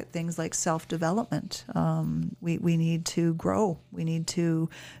also look at things like self-development. We need to grow. We need to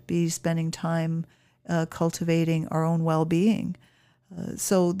be spending time cultivating our own well-being.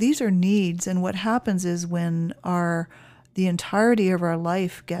 So these are needs, and what happens is when the entirety of our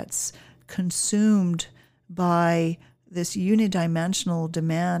life gets consumed by this unidimensional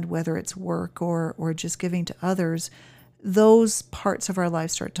demand, whether it's work or just giving to others, those parts of our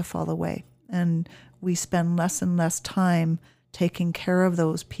life start to fall away, and we spend less and less time taking care of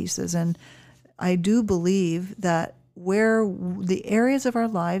those pieces. And I do believe that where the areas of our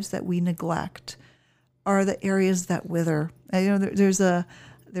lives that we neglect are the areas that wither. There's a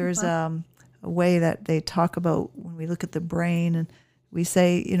way that they talk about when we look at the brain, and we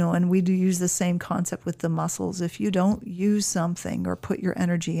say, and we do use the same concept with the muscles. If you don't use something or put your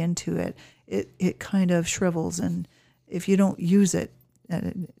energy into it, it kind of shrivels. And if you don't use it,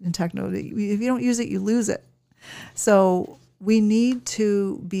 in techno, if you don't use it, you lose it. So we need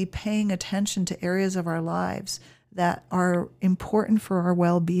to be paying attention to areas of our lives that are important for our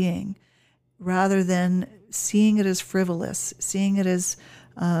well-being, rather than seeing it as frivolous, seeing it as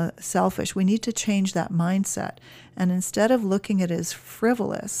selfish. We need to change that mindset. And instead of looking at it as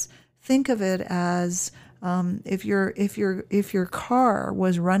frivolous, think of it as if your car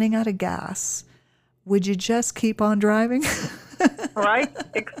was running out of gas, would you just keep on driving? Right?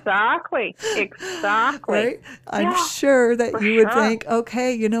 Exactly. Right? I'm sure that you would think,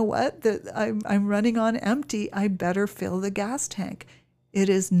 okay, you know what? I'm running on empty. I better fill the gas tank. It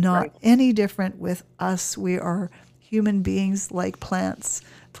is not any different with us. We are human beings like plants.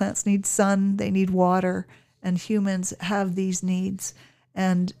 Plants need sun, they need water, and humans have these needs.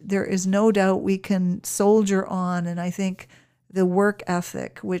 And there is no doubt we can soldier on. And I think the work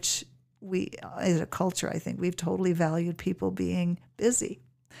ethic, which we, as a culture, I think we've totally valued people being busy.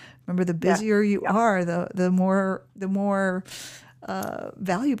 Remember, the busier you are, the more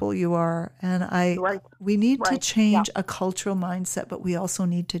valuable you are. And we need to change a cultural mindset, but we also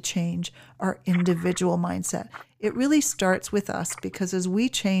need to change our individual mindset. It really starts with us, because as we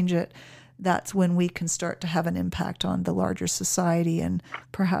change it, that's when we can start to have an impact on the larger society and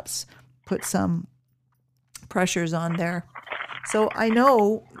perhaps put some pressures on there. So I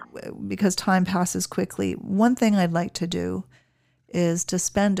know, because time passes quickly, one thing I'd like to do is to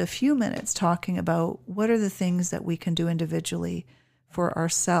spend a few minutes talking about what are the things that we can do individually for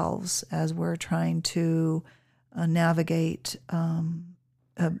ourselves as we're trying to navigate,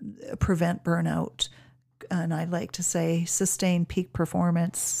 prevent burnout. And I'd like to say sustain peak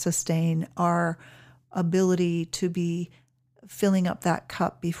performance, sustain our ability to be filling up that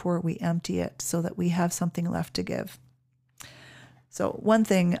cup before we empty it so that we have something left to give. So one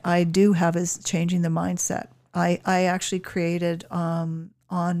thing I do have is changing the mindset. I actually created on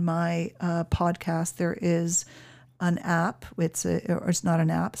my podcast, there is an app. It's not an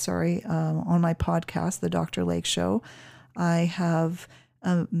app, sorry. On my podcast, The Dr. Lake Show, I have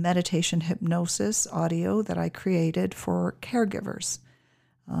a meditation hypnosis audio that I created for caregivers.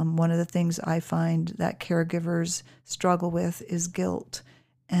 One of the things I find that caregivers struggle with is guilt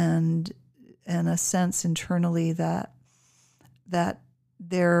and a sense internally that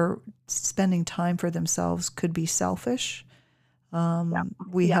they're spending time for themselves could be selfish.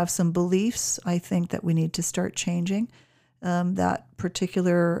 We have some beliefs, I think, that we need to start changing. That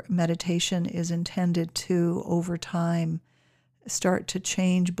particular meditation is intended to, over time, start to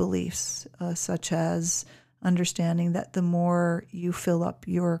change beliefs, such as understanding that the more you fill up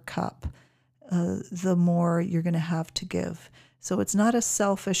your cup, the more you're going to have to give. So it's not a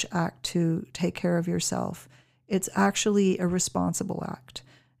selfish act to take care of yourself. It's actually a responsible act.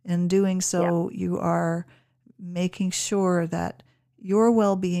 In doing so, you are making sure that your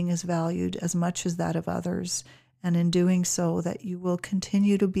well-being is valued as much as that of others, and in doing so that you will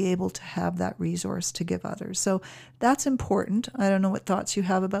continue to be able to have that resource to give others. So that's important. I don't know what thoughts you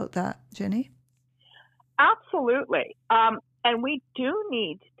have about that, Jenny. Absolutely. And we do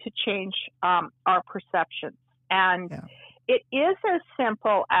need to change our perceptions. And it is as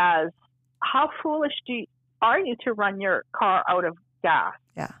simple as, how foolish are you to run your car out of gas?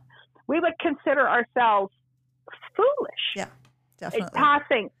 Yeah. We would consider ourselves foolish. Yeah, definitely.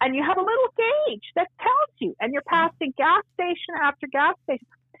 Passing, and you have a little gauge that tells you, and you're passing gas station after gas station.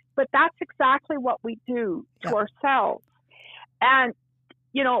 But that's exactly what we do to ourselves. And,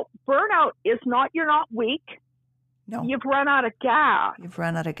 you know, burnout is not, you're not weak. No. You've run out of gas. You've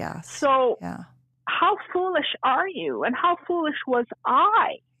run out of gas. So how foolish are you? And how foolish was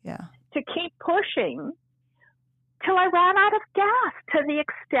I to keep pushing till I ran out of gas to the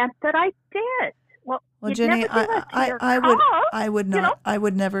extent that I did? Well, Jenny, I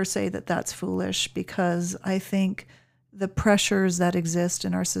would never say that that's foolish, because I think the pressures that exist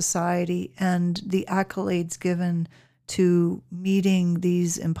in our society and the accolades given to meeting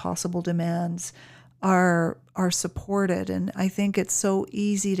these impossible demands are supported, and I think it's so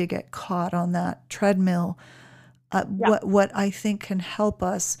easy to get caught on that treadmill. What I think can help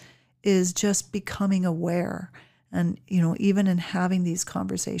us is just becoming aware. And, you know, even in having these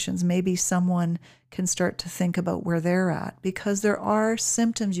conversations, maybe someone can start to think about where they're at, because there are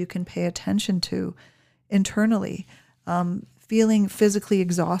symptoms you can pay attention to internally. Feeling physically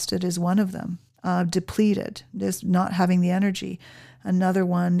exhausted is one of them, depleted, just not having the energy. Another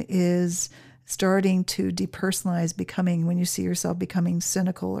one is starting to depersonalize, when you see yourself becoming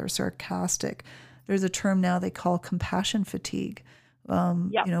cynical or sarcastic. There's a term now they call compassion fatigue.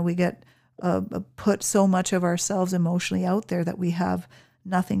 You know, we get put so much of ourselves emotionally out there that we have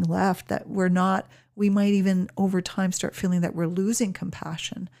nothing left, that we might even over time start feeling that we're losing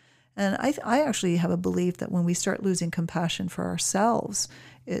compassion. And I actually have a belief that when we start losing compassion for ourselves,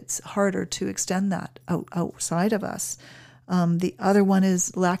 it's harder to extend that outside of us. The other one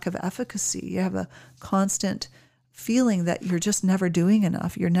is lack of efficacy. You have a constant feeling that you're just never doing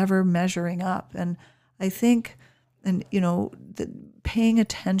enough. You're never measuring up. And I think, you know, paying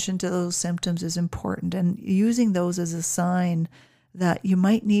attention to those symptoms is important, and using those as a sign that you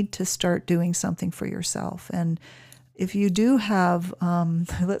might need to start doing something for yourself. And if you do have,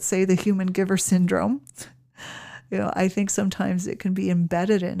 let's say, the human giver syndrome, you know, I think sometimes it can be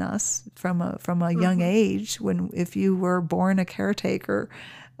embedded in us from a young age. If you were born a caretaker,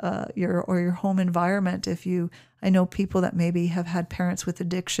 your home environment, I know people that maybe have had parents with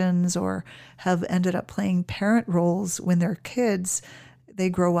addictions or have ended up playing parent roles when they're kids. They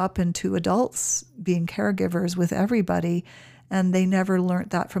grow up into adults being caregivers with everybody, and they never learned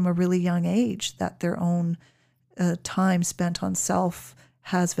that from a really young age, that their own time spent on self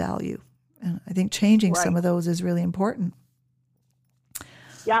has value. And I think changing some of those is really important.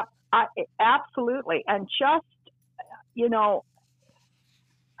 Yeah, absolutely. And just, you know,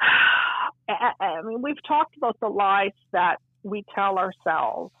 I mean, we've talked about the lies that we tell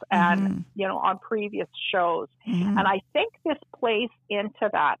ourselves and, you know, on previous shows. And I think this plays into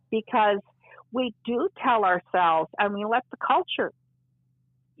that, because we do tell ourselves, and we let the culture,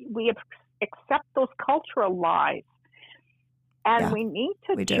 we accept those cultural lies. And we need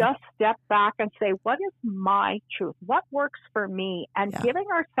to just step back and say, what is my truth? What works for me? And giving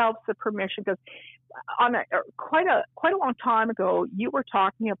ourselves the permission, because quite a long time ago, you were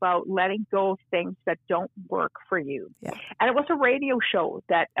talking about letting go of things that don't work for you. Yeah. And it was a radio show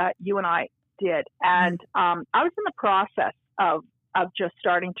that you and I did. And I was in the process of just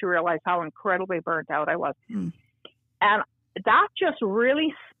starting to realize how incredibly burnt out I was. And that just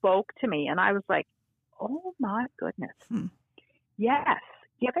really spoke to me. And I was like, oh my goodness. Yes,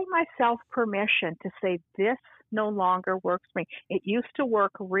 giving myself permission to say, this no longer works for me. It used to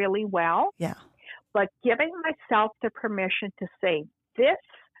work really well. Yeah. But giving myself the permission to say, this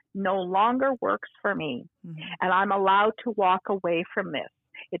no longer works for me. And I'm allowed to walk away from this.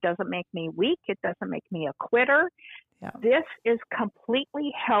 It doesn't make me weak. It doesn't make me a quitter. Yeah. This is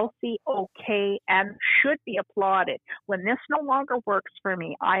completely healthy, okay, and should be applauded. When this no longer works for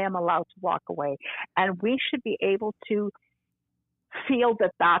me, I am allowed to walk away. And we should be able to feel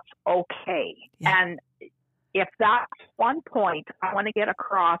that that's okay. Yeah. And if that's one point I want to get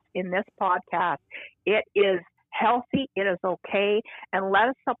across in this podcast, it is healthy, it is okay, and let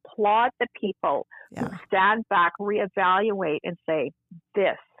us applaud the people who stand back, reevaluate, and say,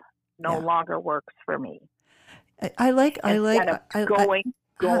 this no longer works for me. I like going.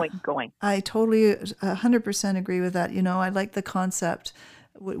 I totally 100% agree with that. You know, I like the concept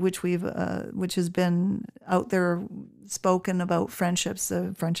which has been out there spoken about friendships.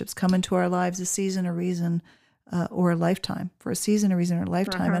 Friendships come into our lives a season, a reason, or a lifetime. For a season, a reason, or a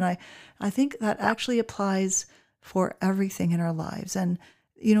lifetime. And I think that actually applies for everything in our lives. And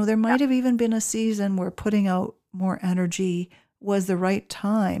there might have even been a season where putting out more energy was the right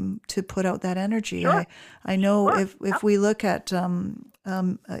time to put out that energy. Sure. I know if we look at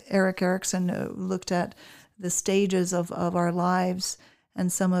Eric Erickson looked at the stages of our lives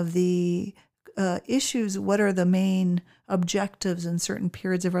and some of the issues, what are the main objectives in certain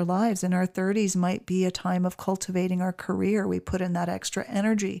periods of our lives? In our 30s might be a time of cultivating our career. We put in that extra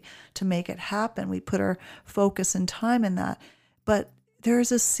energy to make it happen. We put our focus and time in that. But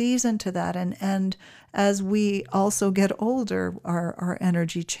there's a season to that. And as we also get older, our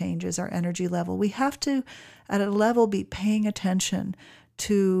energy changes, our energy level. We have to, at a level, be paying attention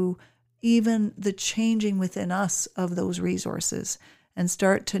to even the changing within us of those resources and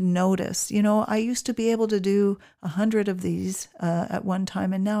start to notice. I used to be able to do 100 of these at one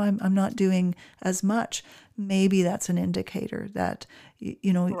time, and now I'm not doing as much. Maybe that's an indicator that,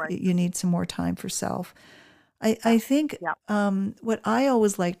 you need some more time for self. I think what I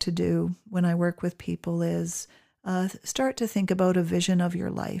always like to do when I work with people is start to think about a vision of your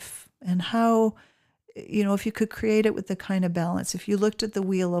life and how, if you could create it with the kind of balance. If you looked at the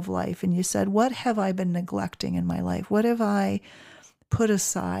wheel of life and you said, what have I been neglecting in my life? What have I put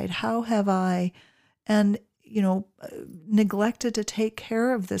aside? How have I, neglected to take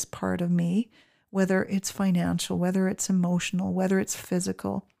care of this part of me, whether it's financial, whether it's emotional, whether it's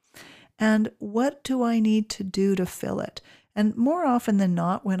physical? And what do I need to do to fill it? And more often than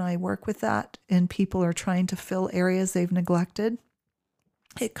not, when I work with that and people are trying to fill areas they've neglected,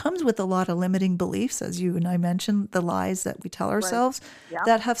 it comes with a lot of limiting beliefs, as you and I mentioned, the lies that we tell ourselves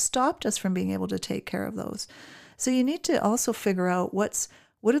that have stopped us from being able to take care of those. So you need to also figure out what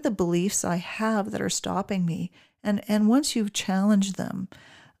are the beliefs I have that are stopping me. And once you've challenged them,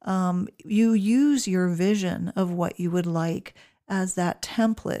 you use your vision of what you would like as that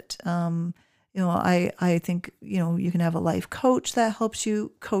template. I think, you can have a life coach that helps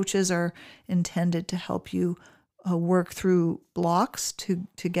you. Coaches are intended to help you work through blocks to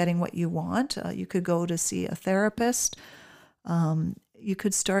getting what you want. You could go to see a therapist. You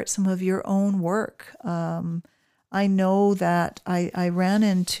could start some of your own work. I know that I ran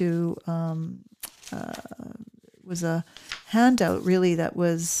into was a handout really that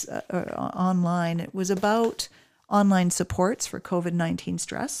was online. It was about online supports for COVID-19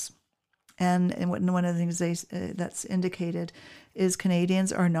 stress. And one of the things that's indicated is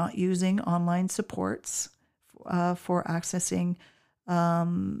Canadians are not using online supports for accessing,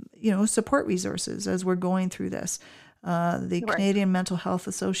 support resources as we're going through this. The Canadian Mental Health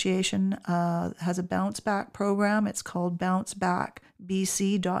Association has a bounce back program. It's called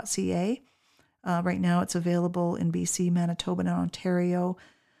bouncebackbc.ca. Right now it's available in BC, Manitoba, and Ontario.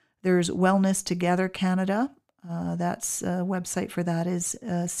 There's Wellness Together Canada. That's a website for that is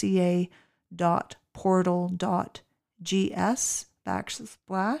ca.portal.gs/.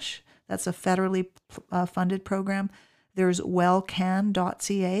 That's a federally funded program. There's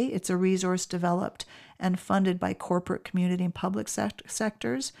wellcan.ca. It's a resource developed and funded by corporate, community, and public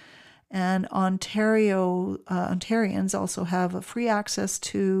sectors. And Ontarians also have a free access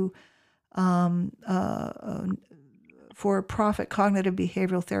to for-profit cognitive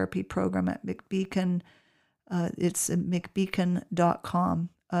behavioral therapy program at McBeacon. It's at mcbeacon.com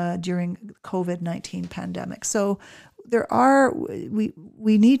during COVID-19 pandemic. So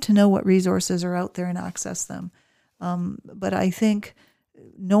we need to know what resources are out there and access them. But I think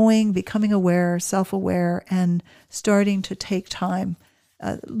knowing, becoming aware, self-aware, and starting to take time,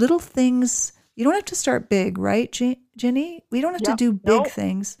 little things, you don't have to start big, right, Ginny? We don't have to do big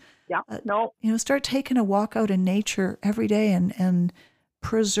things. Start taking a walk out in nature every day and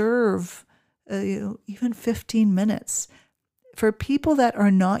preserve even 15 minutes. For people that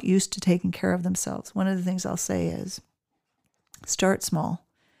are not used to taking care of themselves, one of the things I'll say is start small,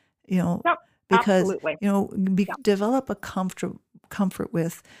 because, develop a comfort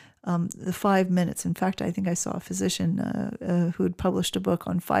with the 5 minutes. In fact, I think I saw a physician who had published a book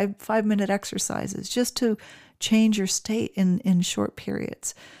on 5-minute exercises just to change your state in short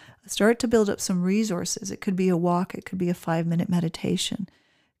periods. Start to build up some resources. It could be a walk. It could be a 5-minute meditation.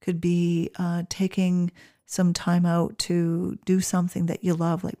 It could be taking some time out to do something that you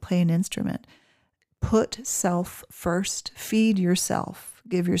love, like play an instrument. Put self first. Feed yourself.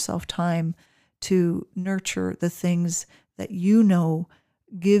 Give yourself time to nurture the things that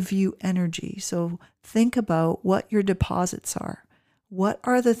give you energy. So think about what your deposits are. What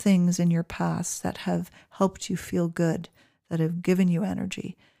are the things in your past that have helped you feel good, that have given you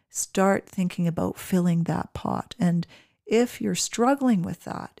energy, start thinking about filling that pot. And if you're struggling with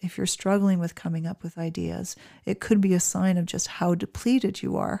that, if you're struggling with coming up with ideas, it could be a sign of just how depleted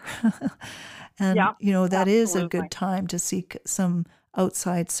you are. And, Yeah, that is a absolutely. good time to seek some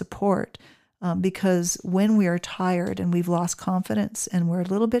outside support, because when we are tired and we've lost confidence and we're a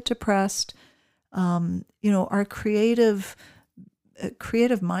little bit depressed, our creative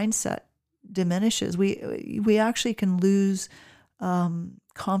mindset diminishes. We actually can lose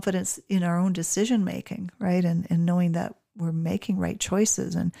confidence in our own decision making, right? And knowing that we're making right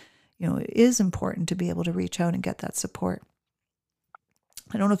choices. And, it is important to be able to reach out and get that support.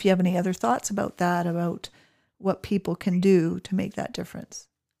 I don't know if you have any other thoughts about that, about what people can do to make that difference.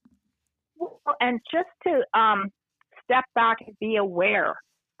 Well, and just to step back and be aware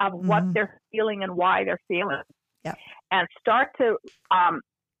of what they're feeling and why they're feeling it. Yeah. And start to,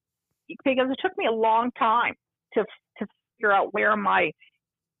 because it took me a long time to figure out where my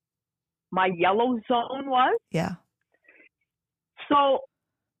yellow zone was. Yeah. So,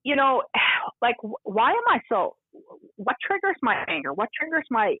 like, why am I so, what triggers my anger? What triggers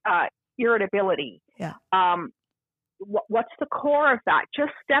my irritability? Yeah. What's the core of that?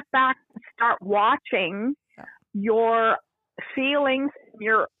 Just step back and start watching your feelings,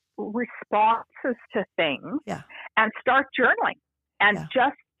 your responses to things, and start journaling and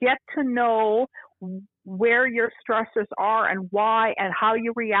just get to know where your stressors are and why and how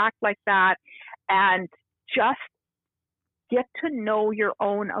you react like that, and just get to know your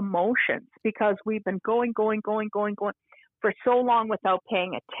own emotions, because we've been going for so long without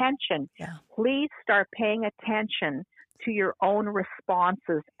paying attention. Yeah. Please start paying attention to your own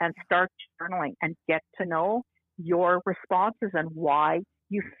responses and start journaling and get to know your responses and why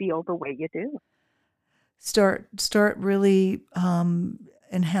you feel the way you do. Start really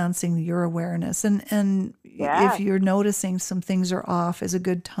enhancing your awareness, and if you're noticing some things are off, is a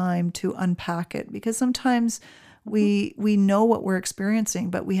good time to unpack it, because sometimes we know what we're experiencing,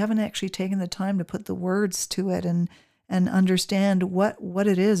 but we haven't actually taken the time to put the words to it and understand what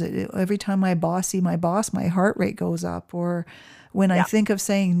it is. Every time I see my boss, my heart rate goes up, or when I think of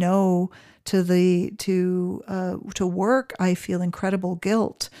saying no to work, I feel incredible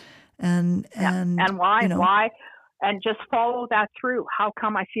guilt. And why? Why? And just follow that through. How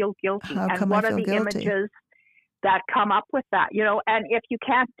come I feel guilty? And what are the images that come up with that? And if you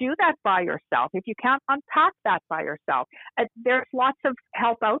can't do that by yourself, if you can't unpack that by yourself, there's lots of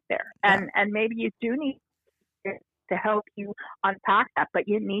help out there. And maybe you do need to help you unpack that, but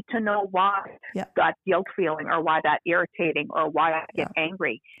you need to know why that guilt feeling, or why that irritating, or why I get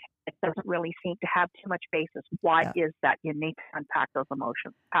angry. It doesn't really seem to have too much basis. Why is that? You need to unpack those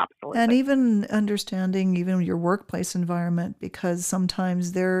emotions. Absolutely. And even understanding even your workplace environment, because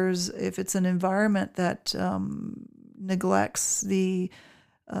sometimes if it's an environment that neglects the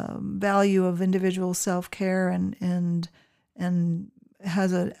value of individual self-care and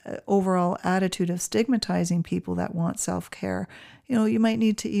has an overall attitude of stigmatizing people that want self-care, you might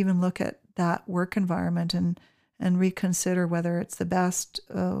need to even look at that work environment and reconsider whether it's the best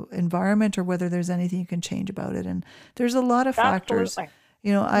environment, or whether there's anything you can change about it. And there's a lot of factors.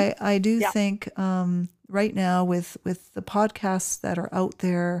 I do think right now with the podcasts that are out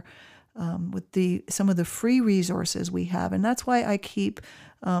there, with some of the free resources we have, and that's why I keep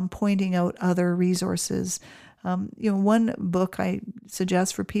pointing out other resources. One book I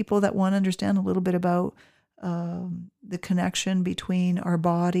suggest for people that want to understand a little bit about the connection between our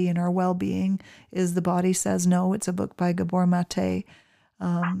body and our well-being is The Body Says No. It's a book by Gabor Mate.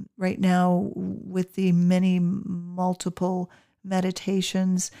 Right now, with the many multiple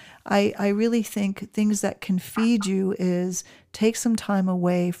meditations, I really think things that can feed you is take some time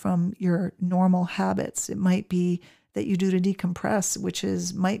away from your normal habits. It might be that you do to decompress, which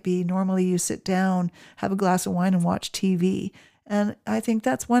might be normally you sit down, have a glass of wine and watch TV. And I think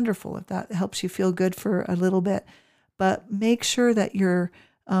that's wonderful if that helps you feel good for a little bit. But make sure that you're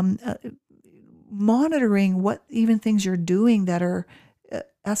monitoring what even things you're doing that are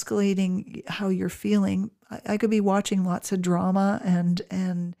escalating how you're feeling. I could be watching lots of drama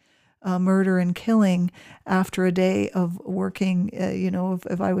and murder and killing after a day of working,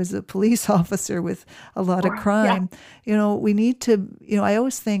 if I was a police officer with a lot of crime. We need to, I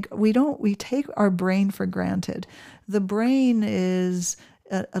always think we take our brain for granted. The brain is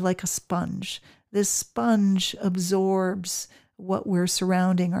like a sponge. This sponge absorbs what we're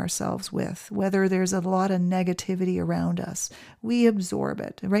surrounding ourselves with, whether there's a lot of negativity around us. We absorb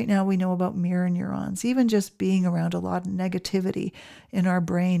it. Right now we know about mirror neurons. Even just being around a lot of negativity in our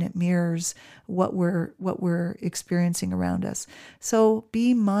brain, it mirrors what we're experiencing around us. So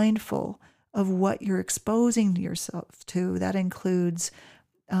be mindful of what you're exposing yourself to. That includes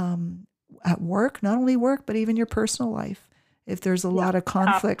at work, not only work, but even your personal life. If there's a lot of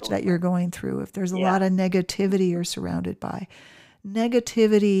conflict that you're going through, if there's a lot of negativity you're surrounded by.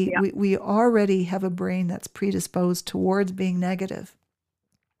 Negativity, we already have a brain that's predisposed towards being negative.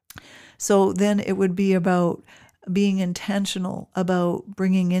 So then it would be about being intentional about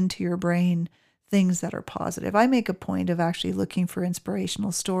bringing into your brain things that are positive. I make a point of actually looking for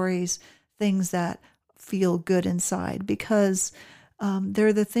inspirational stories, things that feel good inside, because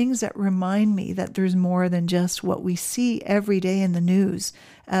they're the things that remind me that there's more than just what we see every day in the news.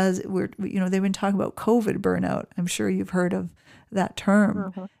 As they've been talking about COVID burnout. I'm sure you've heard of that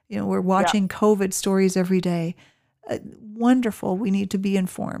term. Mm-hmm. We're watching COVID stories every day. Wonderful. We need to be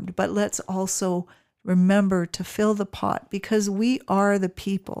informed, but let's also remember to fill the pot, because we are the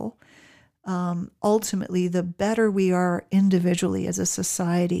people. Ultimately, the better we are individually as a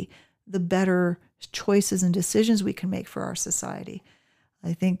society, the better choices and decisions we can make for our society.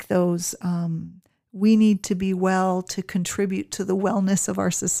 I think we need to be well to contribute to the wellness of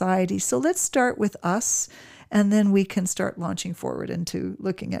our society. So let's start with us, and then we can start launching forward into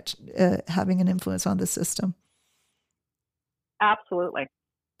looking at having an influence on the system. Absolutely.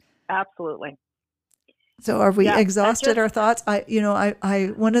 Absolutely. So have we exhausted our thoughts?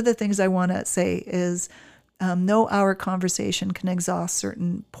 I one of the things I want to say is no hour conversation can exhaust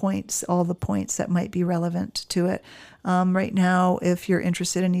certain points, all the points that might be relevant to it. Right now, if you're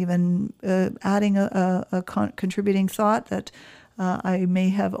interested in even adding a contributing thought that I may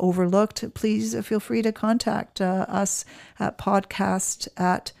have overlooked, please feel free to contact us at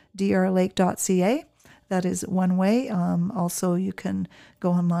podcast@drlake.ca. That is one way. Also, you can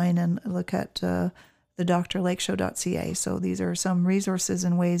go online and look at the drlakeshow.ca. So these are some resources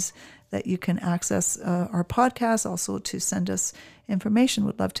and ways that you can access our podcast, also to send us information.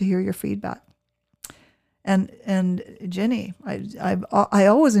 Would love to hear your feedback. And Jenny, I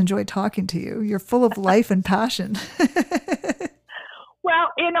always enjoy talking to you. You're full of life and passion.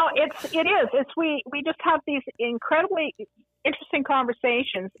 Well, it is. We just have these incredibly interesting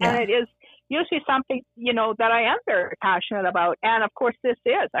conversations, and it is usually something that I am very passionate about. And of course, this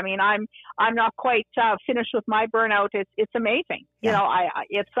is. I mean, I'm not quite finished with my burnout. It's amazing. Yeah.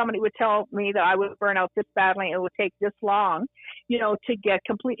 If somebody would tell me that I would burn out this badly, it would take this long, to get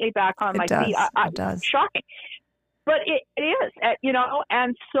completely back on my feet. It does. Shocking, but it is.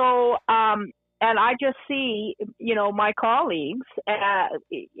 And so. And I just see, my colleagues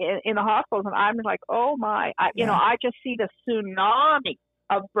in the hospitals, and I'm like, oh my, I just see the tsunami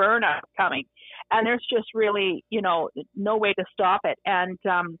of burnout coming, and there's just really, no way to stop it. And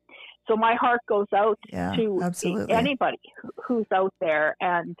so my heart goes out to absolutely. anybody who's out there,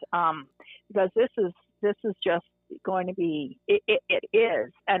 and because this is just going to be, it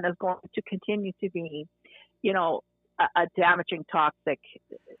is, and is going to continue to be, a damaging, toxic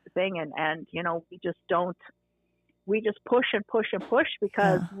thing. And we just push and push and push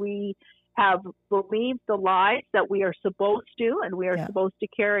because we have believed the lies that we are supposed to, and we are supposed to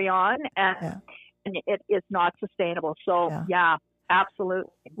carry on, and it is not sustainable. So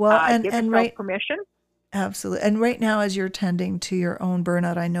absolutely. Well, give yourself permission. Absolutely. And right now, as you're tending to your own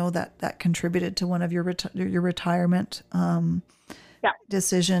burnout, I know that contributed to one of your retirement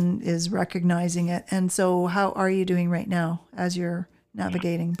decision is recognizing it. And so how are you doing right now as you're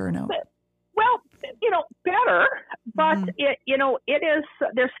navigating burnout? Well, better, but it is,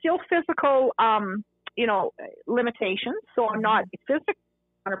 there's still physical, limitations. So I'm not physically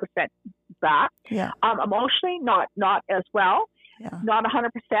 100% back. Yeah. Emotionally, not as well. Yeah. Not 100%,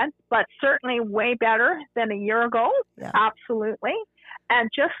 but certainly way better than a year ago. Yeah. Absolutely. And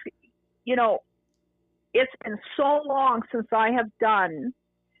just, it's been so long since I have done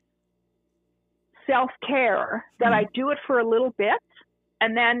self-care that I do it for a little bit,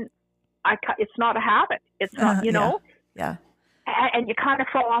 and then it's not a habit. It's not, Yeah. And you kind of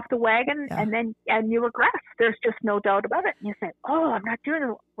fall off the wagon, and you regress. There's just no doubt about it. And you say, oh, I'm not doing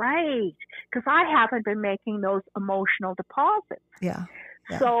it right, because I haven't been making those emotional deposits. Yeah.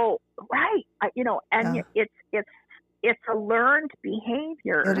 So, it's a learned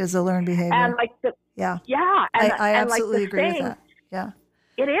behavior. It is a learned behavior. And and I absolutely agree with that. Yeah.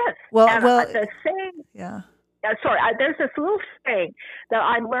 It is. Well, the saying. Yeah. There's this little saying that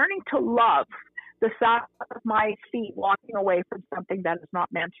I'm learning to love: the sound of my feet walking away from something that is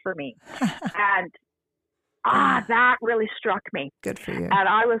not meant for me. And that really struck me. Good for you. And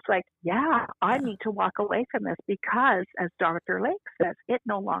I was like, I need to walk away from this, because, as Dr. Lake says, it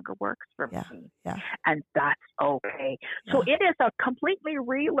no longer works for me. Yeah. And that's okay. So it is a completely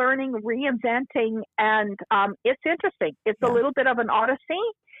relearning, reinventing, and it's interesting. It's a little bit of an odyssey.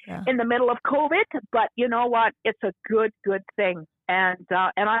 Yeah. in the middle of COVID. But you know what? It's a good thing. And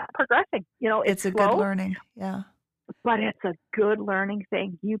I'm progressing. You know, it's a slow, good learning. Yeah. but it's a good learning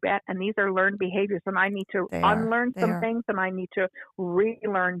thing. You bet. And these are learned behaviors, and I need to unlearn some things, and I need to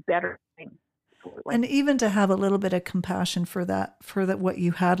relearn better things. Absolutely. And even to have a little bit of compassion for that, what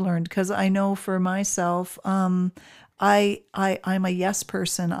you had learned, because I know for myself, I'm a yes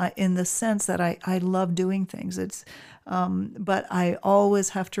person, in the sense that I love doing things. It's, but I always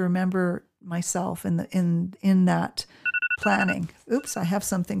have to remember myself in that planning. Oops, I have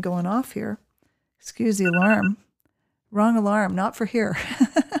something going off here. Excuse the alarm. Wrong alarm, not for here.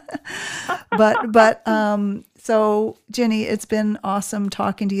 but so Ginny, it's been awesome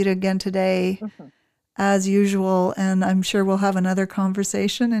talking to you again today, as usual, and I'm sure we'll have another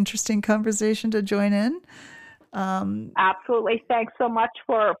interesting conversation to join in. Absolutely. Thanks so much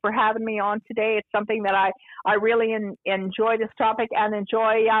for having me on today. It's something that I really enjoy this topic and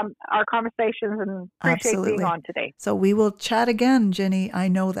enjoy our conversations, and appreciate being on today. So we will chat again, Ginny. I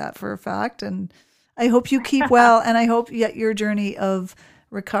know that for a fact, and I hope you keep well, and I hope that your journey of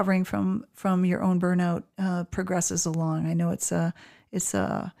recovering from your own burnout progresses along. I know it's a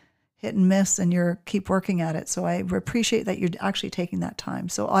hit and miss, and you keep working at it. So I appreciate that you're actually taking that time.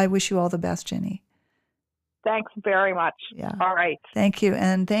 So I wish you all the best, Ginny. Thanks very much. Yeah. All right. Thank you.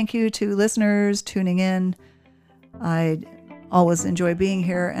 And thank you to listeners tuning in. I always enjoy being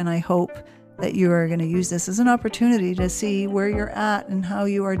here, and I hope that you are going to use this as an opportunity to see where you're at and how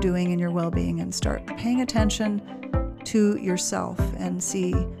you are doing in your well-being, and start paying attention to yourself and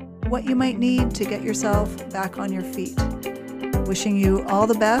see what you might need to get yourself back on your feet. Wishing you all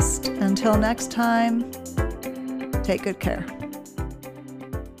the best. Until next time, take good care.